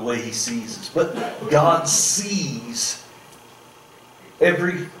the way He sees us. But God sees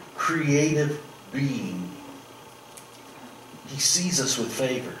every creative being. He sees us with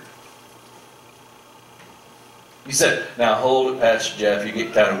favor. You said, "Now hold it, Pastor Jeff, you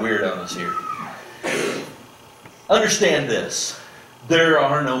get kind of weird on us here." Understand this. There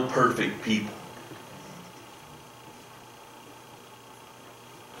are no perfect people.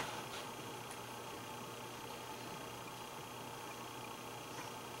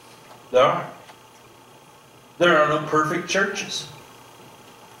 There are. There are no perfect churches.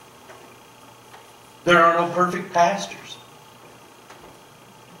 There are no perfect pastors.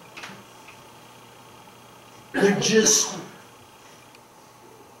 They're just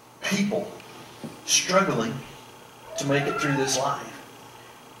people struggling to make it through this life.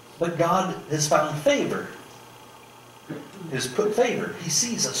 But God has found favor. Has put favor. He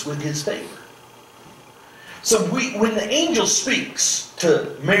sees us with His favor. So when the angel speaks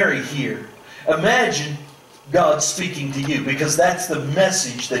to Mary here, imagine God speaking to you, because that's the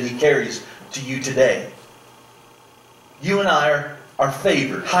message that He carries to you today. You and I are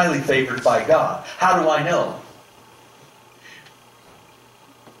favored, highly favored by God. How do I know?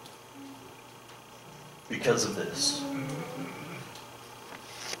 Because of this.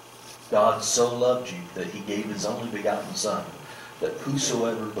 God so loved you that He gave His only begotten Son, that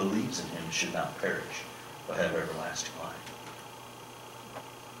whosoever believes in Him should not perish, but have everlasting life.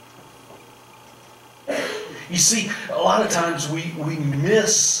 You see, a lot of times we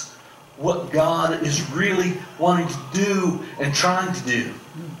miss what God is really wanting to do and trying to do.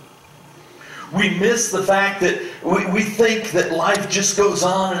 We miss the fact that we think that life just goes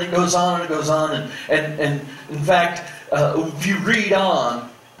on and it goes on and it goes on. And in fact, if you read on,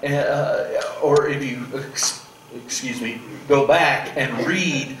 or if you, go back and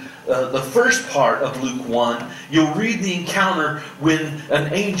read the first part of Luke 1, you'll read the encounter when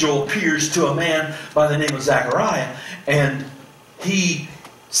an angel appears to a man by the name of Zechariah. And he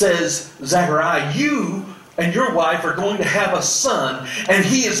says, "Zechariah, you and your wife are going to have a son, and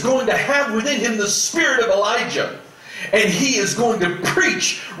he is going to have within him the spirit of Elijah. And he is going to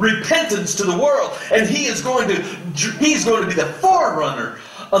preach repentance to the world. And he's going to be the forerunner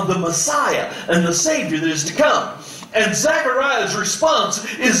of the Messiah and the Savior that is to come." And Zechariah's response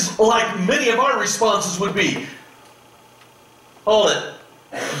is like many of our responses would be. Hold it.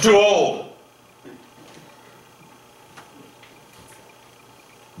 I'm too old.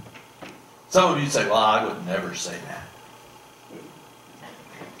 Some of you say, well, I would never say that.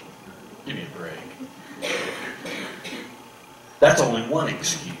 Give me a break. That's only one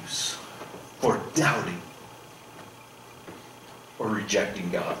excuse for doubting or rejecting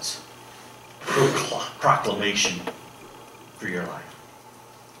God's proclamation for your life.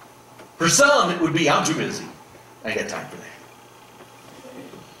 For some, it would be, I'm too busy. I ain't got time for that.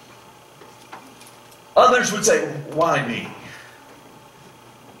 Others would say, why me?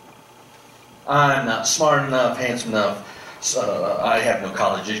 I'm not smart enough, handsome enough, I have no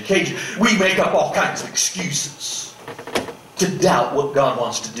college education. We make up all kinds of excuses to doubt what God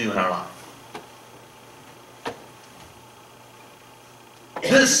wants to do in our life.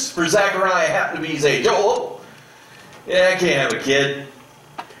 This, for Zechariah, happened to be his age. Oh, yeah, I can't have a kid.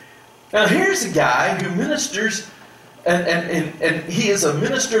 Now here's a guy who ministers, and he is a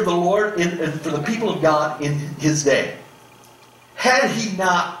minister of the Lord and for the people of God in his day. Had he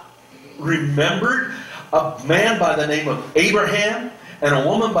not remembered a man by the name of Abraham and a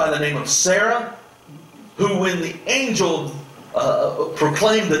woman by the name of Sarah, who when the angel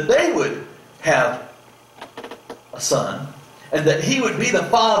proclaimed that they would have a son, and that he would be the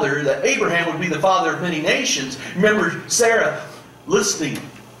father, that Abraham would be the father of many nations. Remember Sarah listening,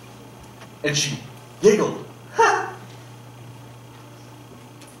 and she giggled. Ha!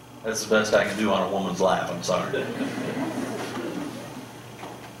 That's the best I can do on a woman's lap, I'm sorry.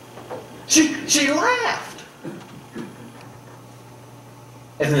 She laughed.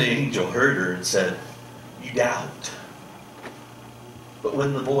 And the angel heard her and said, you doubt. But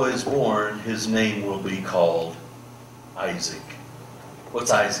when the boy is born, his name will be called Isaac.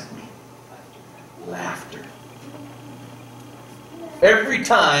 What's Isaac mean? Laughter. Every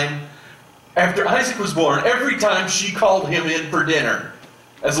time, after Isaac was born, every time she called him in for dinner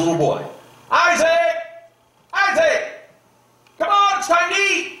as a little boy, Isaac! Isaac! Come on, it's time to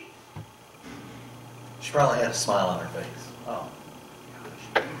eat! She probably had a smile on her face. Oh,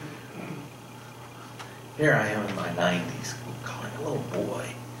 gosh. Here I am in my 90s, calling a little boy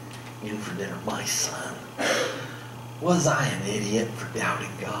in for dinner. My son. Was I an idiot for doubting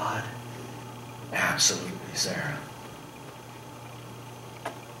God? Absolutely, Sarah.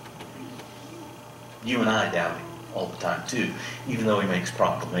 You and I doubt Him all the time too, even though He makes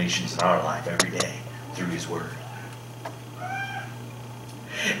proclamations in our life every day through His Word.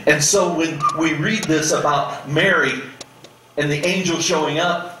 And so when we read this about Mary and the angel showing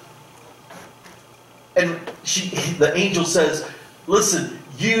up, and the angel says, listen,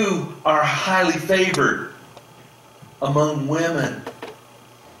 you are highly favored among women.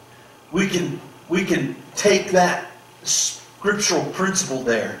 We can take that scriptural principle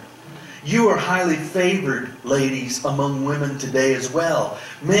there. You are highly favored, ladies, among women today as well.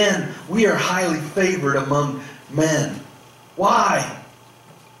 Men, we are highly favored among men. Why?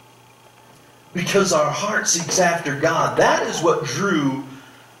 Because our heart seeks after God. That is what drew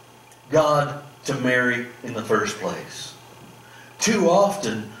God to Mary in the first place. Too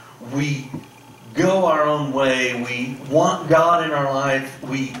often, we go our own way. We want God in our life.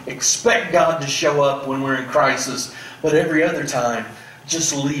 We expect God to show up when we're in crisis. But every other time,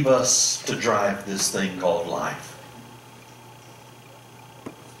 just leave us to drive this thing called life.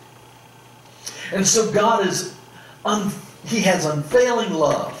 And so God He has unfailing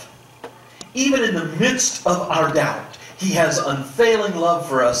love. Even in the midst of our doubt, He has unfailing love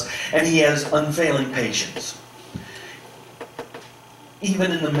for us, and He has unfailing patience.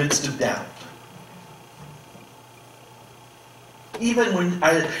 Even in the midst of doubt. Even when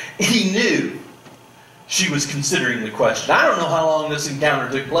He knew she was considering the question. I don't know how long this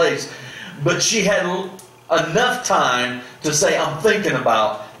encounter took place, but she had enough time to say, I'm thinking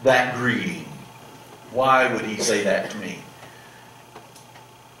about that greeting. Why would He say that to me?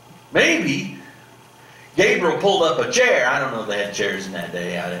 Maybe Gabriel pulled up a chair. I don't know if they had chairs in that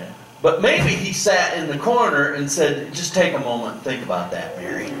day. But maybe he sat in the corner and said, just take a moment and think about that,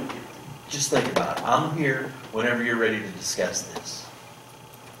 Mary. Just think about it. I'm here whenever you're ready to discuss this.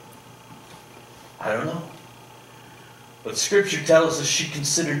 I don't know. But Scripture tells us she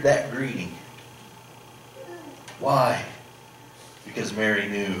considered that greeting. Why? Because Mary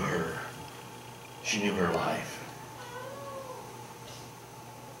knew her. She knew her life.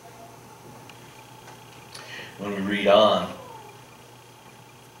 When we read on,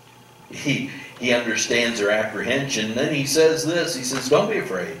 he understands her apprehension. And then he says this. He says, don't be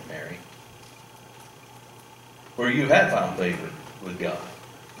afraid, Mary. For you have found favor with God.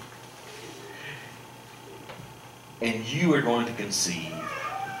 And you are going to conceive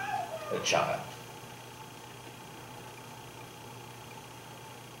a child.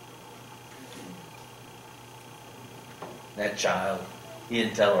 That child, he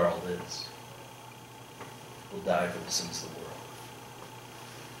didn't tell her all this. will die for the sins of the world.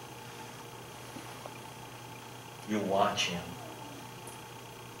 You'll watch him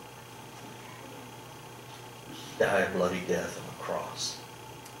die a bloody death on a cross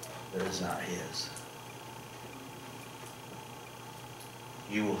that is not his.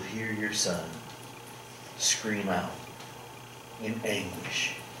 You will hear your son scream out in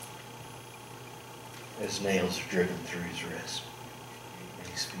anguish as nails are driven through his wrist and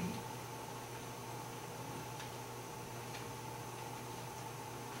his feet.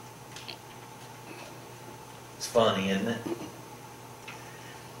 It's funny, isn't it?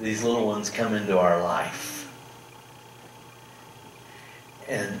 These little ones come into our life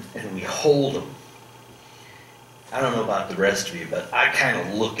and we hold them. I don't know about the rest of you, but I kind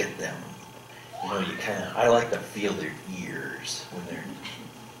of look at them. You know, I like to feel their ears when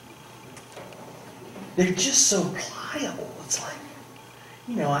they're just so pliable. It's like,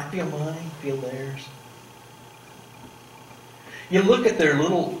 you know, I feel mine, feel theirs. You look at their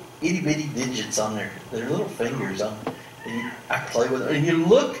little itty bitty digits on their little fingers on, and I play with them. And you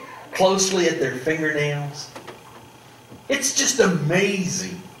look closely at their fingernails. It's just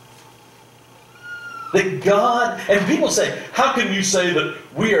amazing that God, and people say, how can you say that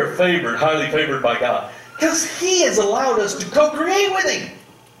we are favored, highly favored by God? Because He has allowed us to co-create with Him.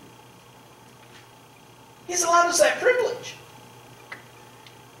 He's allowed us that privilege.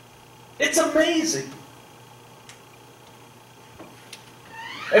 It's amazing.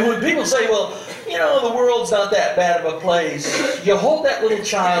 And when people say, well, you know, the world's not that bad of a place, you hold that little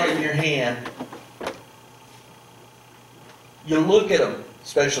child in your hand, you look at them,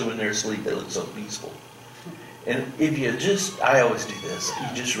 especially when they're asleep, they look so peaceful. And if you just, I always do this,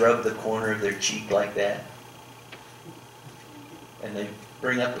 you just rub the corner of their cheek like that, and they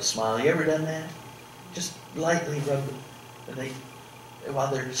bring up a smile. You ever done that? Just lightly rub them, and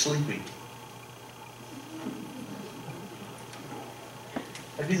while they're sleeping.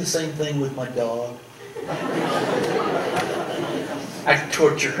 I do the same thing with my dog. I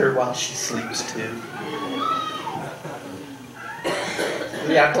torture her while she sleeps too.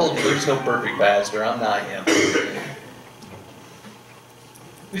 Yeah, I told you there's no perfect pastor. I'm not him.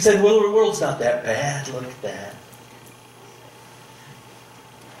 We said, well, the world's not that bad. Look at that.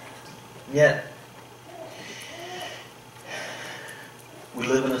 Yet, we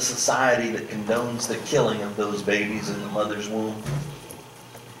live in a society that condones the killing of those babies in the mother's womb.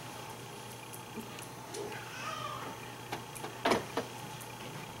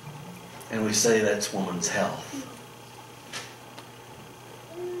 And we say that's woman's health.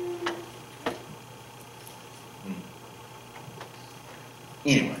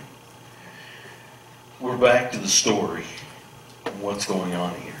 Anyway, we're back to the story and what's going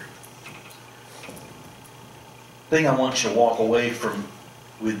on here. The thing I want you to walk away from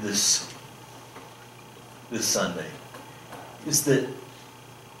with this Sunday is that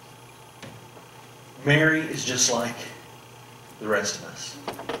Mary is just like the rest of us.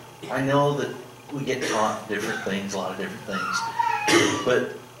 I know that we get taught different things, a lot of different things,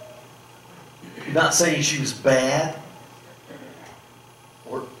 but I'm not saying she was bad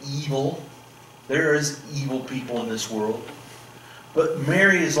or evil. There is evil people in this world. But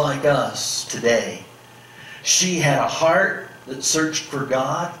Mary is like us today. She had a heart that searched for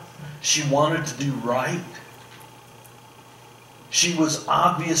God. She wanted to do right. She was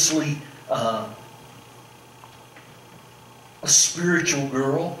obviously a spiritual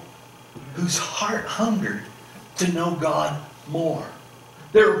girl whose heart hungered to know God more.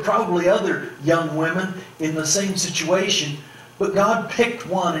 There were probably other young women in the same situation, but God picked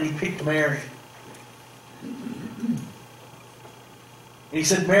one, and He picked Mary. And He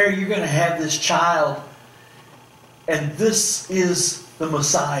said, Mary, you're going to have this child, and this is the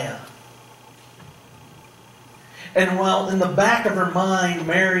Messiah. And while in the back of her mind,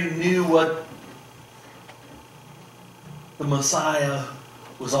 Mary knew what the Messiah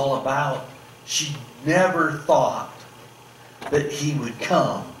was all about, she never thought that He would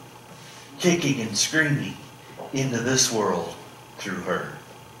come kicking and screaming into this world through her.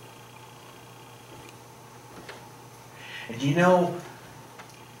 And you know,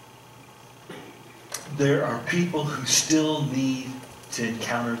 there are people who still need to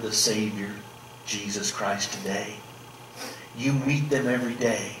encounter the Savior, Jesus Christ, today. You meet them every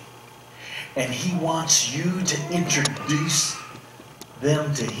day. And He wants you to introduce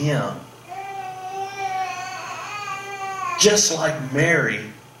them to Him. Just like Mary,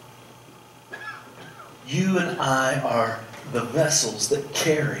 you and I are the vessels that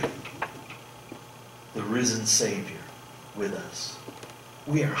carry the risen Savior with us.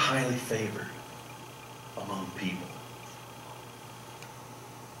 We are highly favored among people.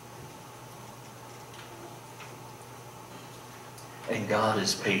 And God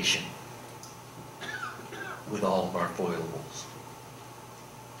is patient with all of our foibles.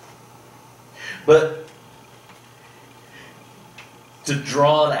 But to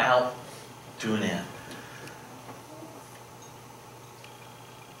draw it out to an end,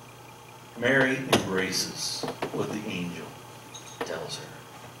 Mary embraces what the angel tells her.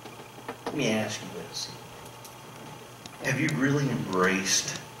 Let me ask you this. Have you really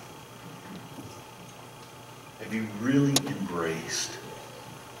embraced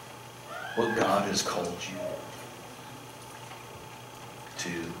what God has called you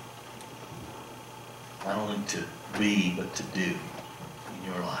to? Not only to be, but to do in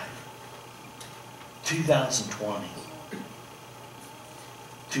your life. 2020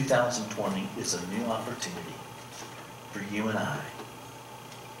 is a new opportunity for you and I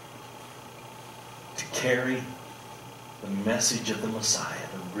to carry the message of the Messiah,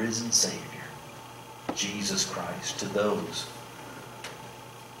 the risen Savior, Jesus Christ, to those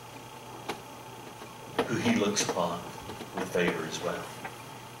who He looks upon with favor as well.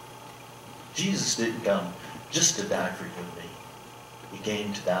 Jesus didn't come just to die for you and me. He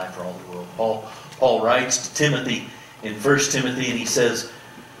came to die for all the world. Paul writes to Timothy in 1 Timothy, and he says,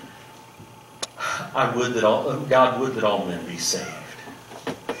 God would that all men be saved.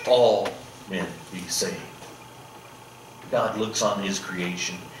 All men be saved. God looks on His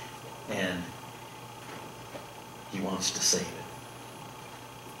creation and He wants to save it.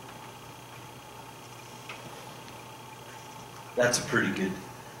 That's a pretty good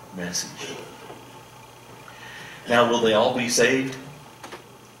message. Now, will they all be saved?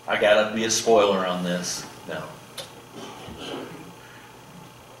 I gotta be a spoiler on this. No.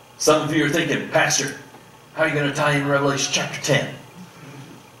 Some of you are thinking, Pastor, how are you going to tie in Revelation chapter 10?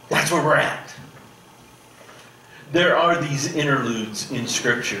 That's where we're at. There are these interludes in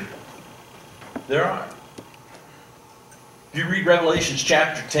Scripture. There are. If you read Revelation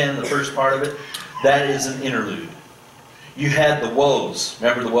chapter 10, the first part of it, that is an interlude. You had the woes.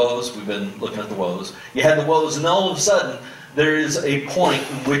 Remember the woes? We've been looking at the woes. You had the woes, and all of a sudden, there is a point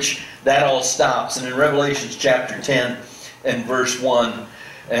in which that all stops. And in Revelation chapter 10 and verse 1,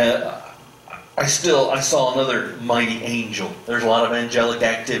 I saw another mighty angel. There's a lot of angelic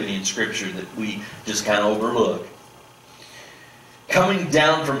activity in Scripture that we just kind of overlook. Coming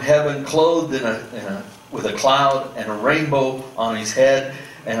down from heaven, clothed with a cloud and a rainbow on his head,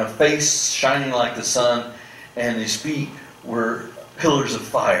 and a face shining like the sun, and his feet were pillars of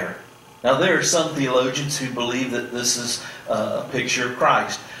fire. Now there are some theologians who believe that this is a picture of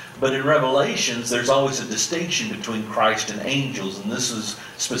Christ. But in Revelations, there's always a distinction between Christ and angels, and this is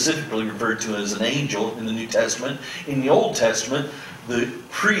specifically referred to as an angel in the New Testament. In the Old Testament, the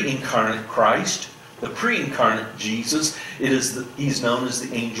pre-incarnate Christ, the pre-incarnate Jesus, he's known as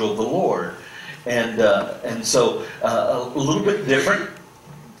the angel of the Lord. And so a little bit different.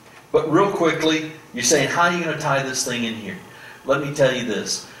 But real quickly, you're saying, how are you going to tie this thing in here? Let me tell you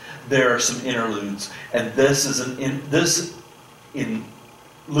this. There are some interludes, and this is in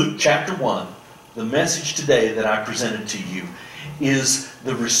Luke chapter 1, the message today that I presented to you is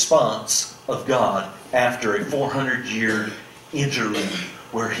the response of God after a 400-year interlude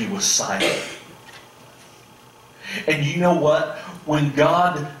where He was silent. And you know what? When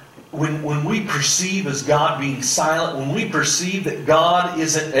we perceive as God being silent, when we perceive that God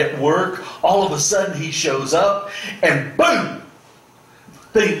isn't at work, all of a sudden He shows up and boom!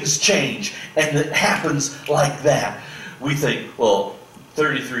 Things change. And it happens like that. We think, well,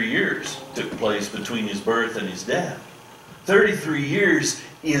 33 years took place between His birth and His death. 33 years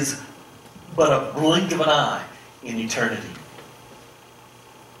is but a blink of an eye in eternity.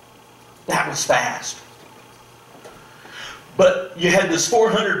 That was fast. But you had this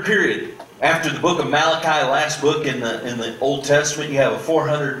 400 period. After the book of Malachi, last book in the Old Testament, you have a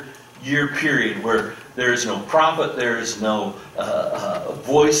 400-year period where there is no prophet, there is no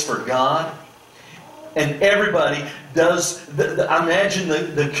voice for God. And everybody does, I imagine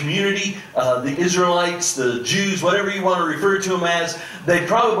the community, the Israelites, the Jews, whatever you want to refer to them as, they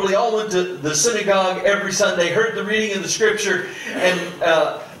probably all went to the synagogue every Sunday, heard the reading of the Scripture, and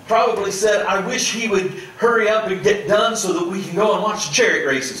probably said, I wish he would hurry up and get done so that we can go and watch the chariot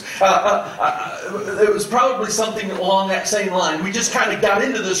races. It was probably something along that same line. We just kind of got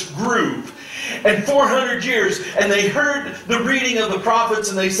into this groove. And 400 years, and they heard the reading of the prophets,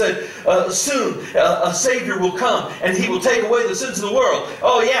 and they said, soon a Savior will come, and He will take away the sins of the world.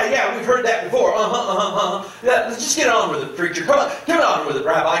 Oh, yeah, we've heard that before. Yeah, just get on with it, preacher. Come on with it,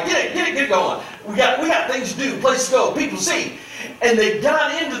 Rabbi. Get it going. We got things to do, places to go, people to see. And they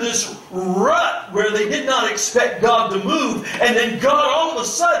got into this rut where they did not expect God to move. And then God all of a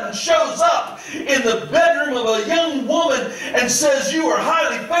sudden shows up in the bedroom of a young woman and says, "You are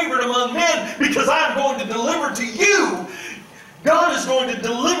highly favored among men because I'm going to deliver to you." God is going to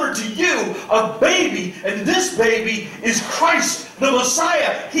deliver to you a baby, and this baby is Christ the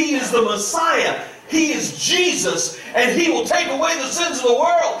Messiah. He is the Messiah. He is Jesus, and He will take away the sins of the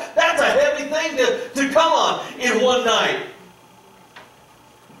world. That's a heavy thing to come on in one night.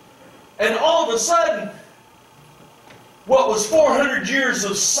 And all of a sudden, what was 400 years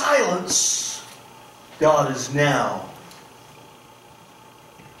of silence, God is now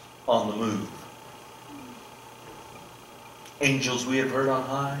on the move. Angels we have heard on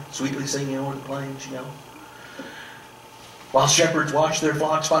high, sweetly singing over the plains, you know. While shepherds watch their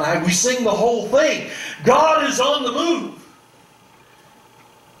flocks by night, we sing the whole thing. God is on the move.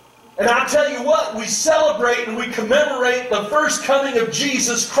 And I tell you what, we celebrate and we commemorate the first coming of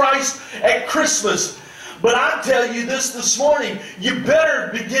Jesus Christ at Christmas. But I tell you this morning, you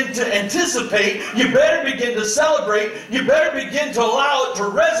better begin to anticipate, you better begin to celebrate, you better begin to allow it to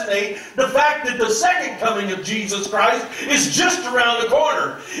resonate, the fact that the second coming of Jesus Christ is just around the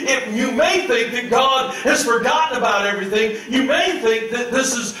corner. If you may think that God has forgotten about everything, you may think that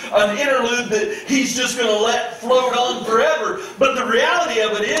this is an interlude that He's just going to let float on forever. But the reality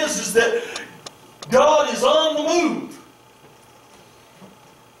of it is that God is on the move.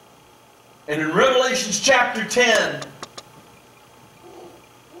 And in Revelation chapter 10,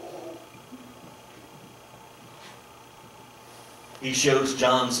 He shows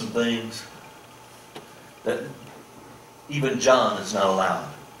John some things that even John is not allowed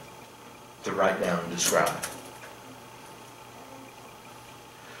to write down and describe.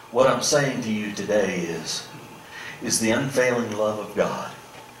 What I'm saying to you today is the unfailing love of God.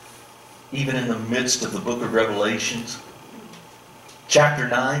 Even in the midst of the book of Revelations, chapter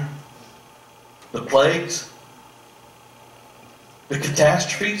 9, the plagues, the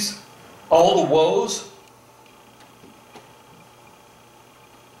catastrophes, all the woes.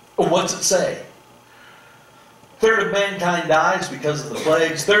 What's it say? A third of mankind dies because of the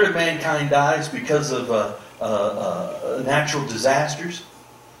plagues. A third of mankind dies because of natural disasters.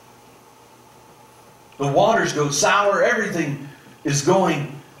 The waters go sour. Everything is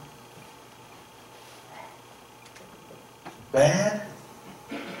going bad.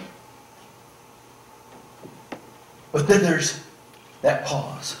 But then there's that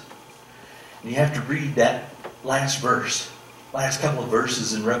pause. And you have to read that last verse, last couple of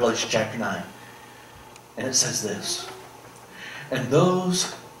verses in Revelation chapter 9. And it says this: "And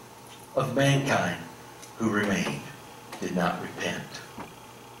those of mankind who remained did not repent."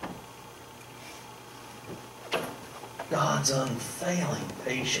 God's unfailing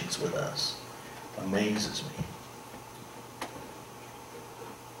patience with us amazes me.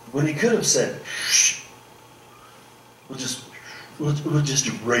 When He could have said, "Shh, We'll just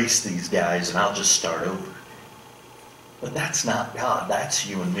erase these guys and I'll just start over." But that's not God. That's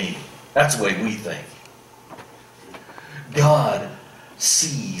you and me. That's the way we think. God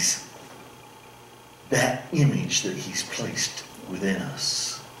sees that image that He's placed within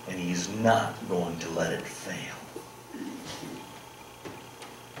us, and He's not going to let it fail.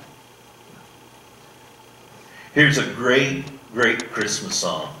 Here's a great, great Christmas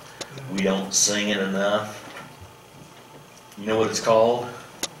song. We don't sing it enough. You know what it's called?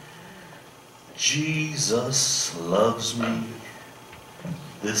 Jesus loves me,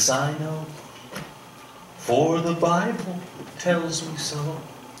 this I know, for the Bible tells me so.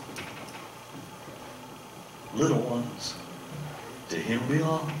 Little ones to Him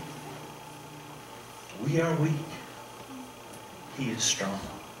belong. We are weak, He is strong.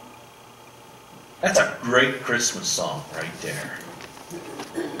 That's a great Christmas song right there.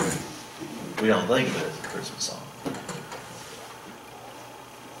 We don't think of it as a Christmas song.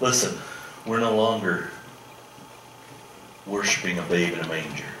 Listen, we're no longer worshiping a babe in a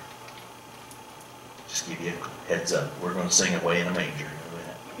manger. Just give you a heads up. We're going to sing Away in a Manger in a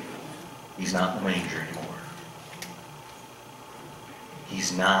minute. He's not in the manger anymore.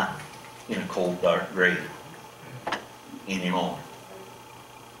 He's not in a cold, dark grave anymore.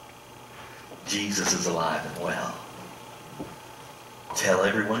 Jesus is alive and well. Tell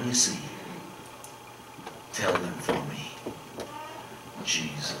everyone you see. Tell them for me.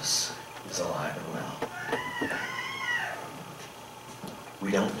 Jesus is alive and well. We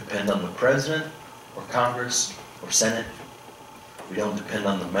don't depend on the president or Congress or Senate. We don't depend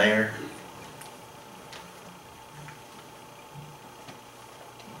on the mayor.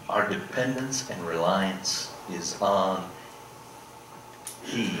 Our dependence and reliance is on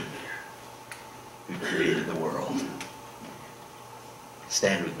He who created the world.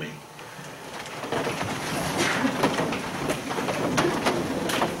 Stand with me.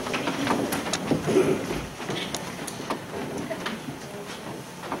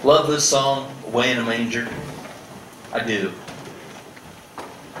 Love this song, Away in a Manger. I do.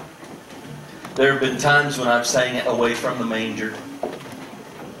 There have been times when I've sang it away from the manger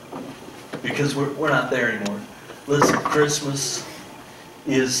because we're not there anymore. Listen, Christmas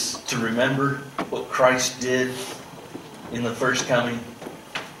is to remember what Christ did in the first coming.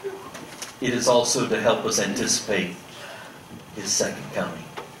 It is also to help us anticipate His second coming.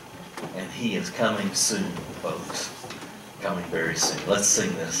 And He is coming soon, folks. Coming very soon. Let's sing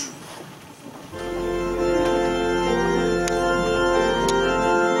this.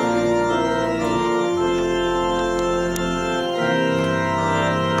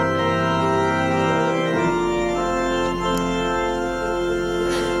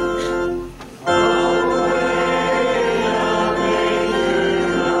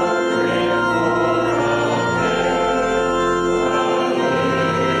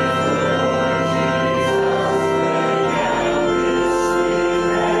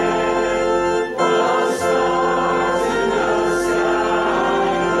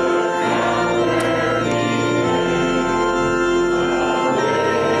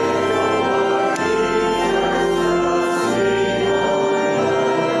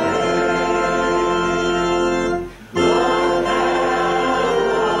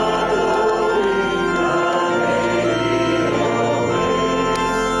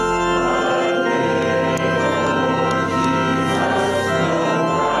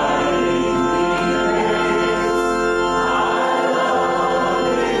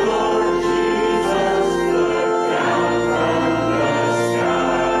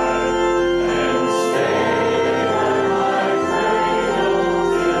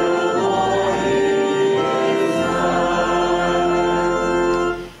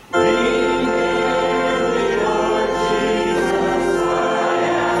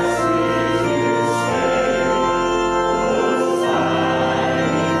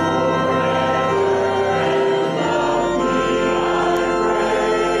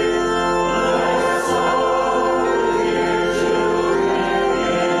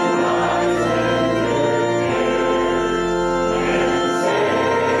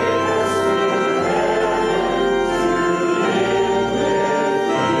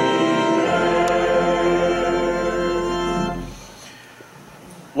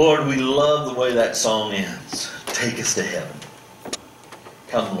 Lord, we love the way that song ends. Take us to heaven.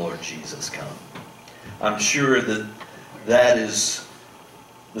 Come, Lord Jesus, come. I'm sure that that is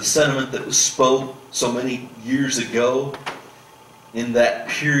the sentiment that was spoke so many years ago in that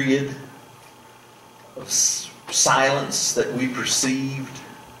period of silence that we perceived.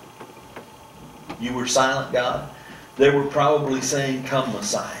 You were silent, God. They were probably saying, come,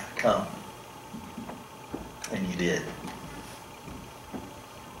 Messiah, come. And you did.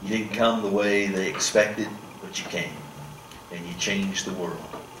 You didn't come the way they expected, but you came. And you changed the world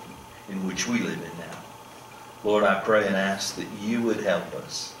in which we live in now. Lord, I pray and ask that you would help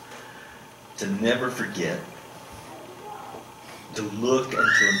us to never forget, to look and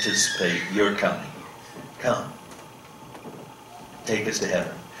to anticipate your coming. Come. Take us to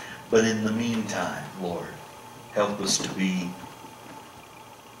heaven. But in the meantime, Lord, help us to be,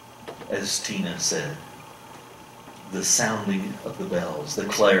 as Tina said, the sounding of the bells, the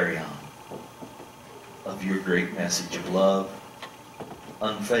clarion of your great message of love,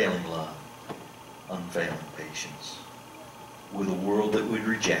 unfailing love, unfailing patience, with a world that would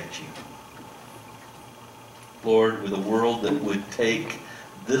reject you. Lord, with a world that would take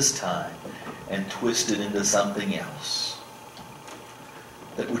this time and twist it into something else,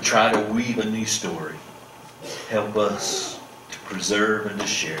 that would try to weave a new story. Help us to preserve and to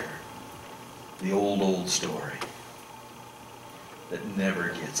share the old story that never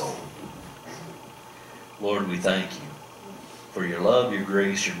gets old. Lord, we thank you for your love, your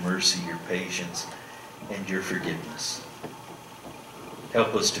grace, your mercy, your patience, and your forgiveness.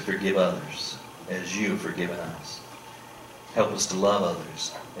 Help us to forgive others as you have forgiven us. Help us to love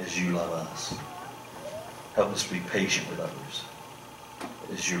others as you love us. Help us to be patient with others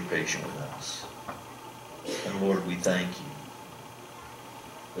as you're patient with us. And Lord, we thank you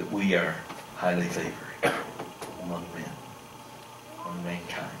that we are highly favored among men, among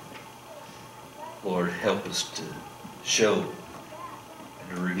mankind. Lord, help us to show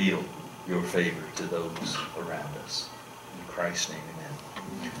and to reveal your favor to those around us. In Christ's name,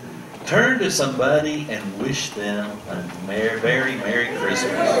 amen. Turn to somebody and wish them a very Merry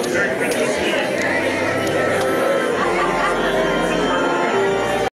Christmas.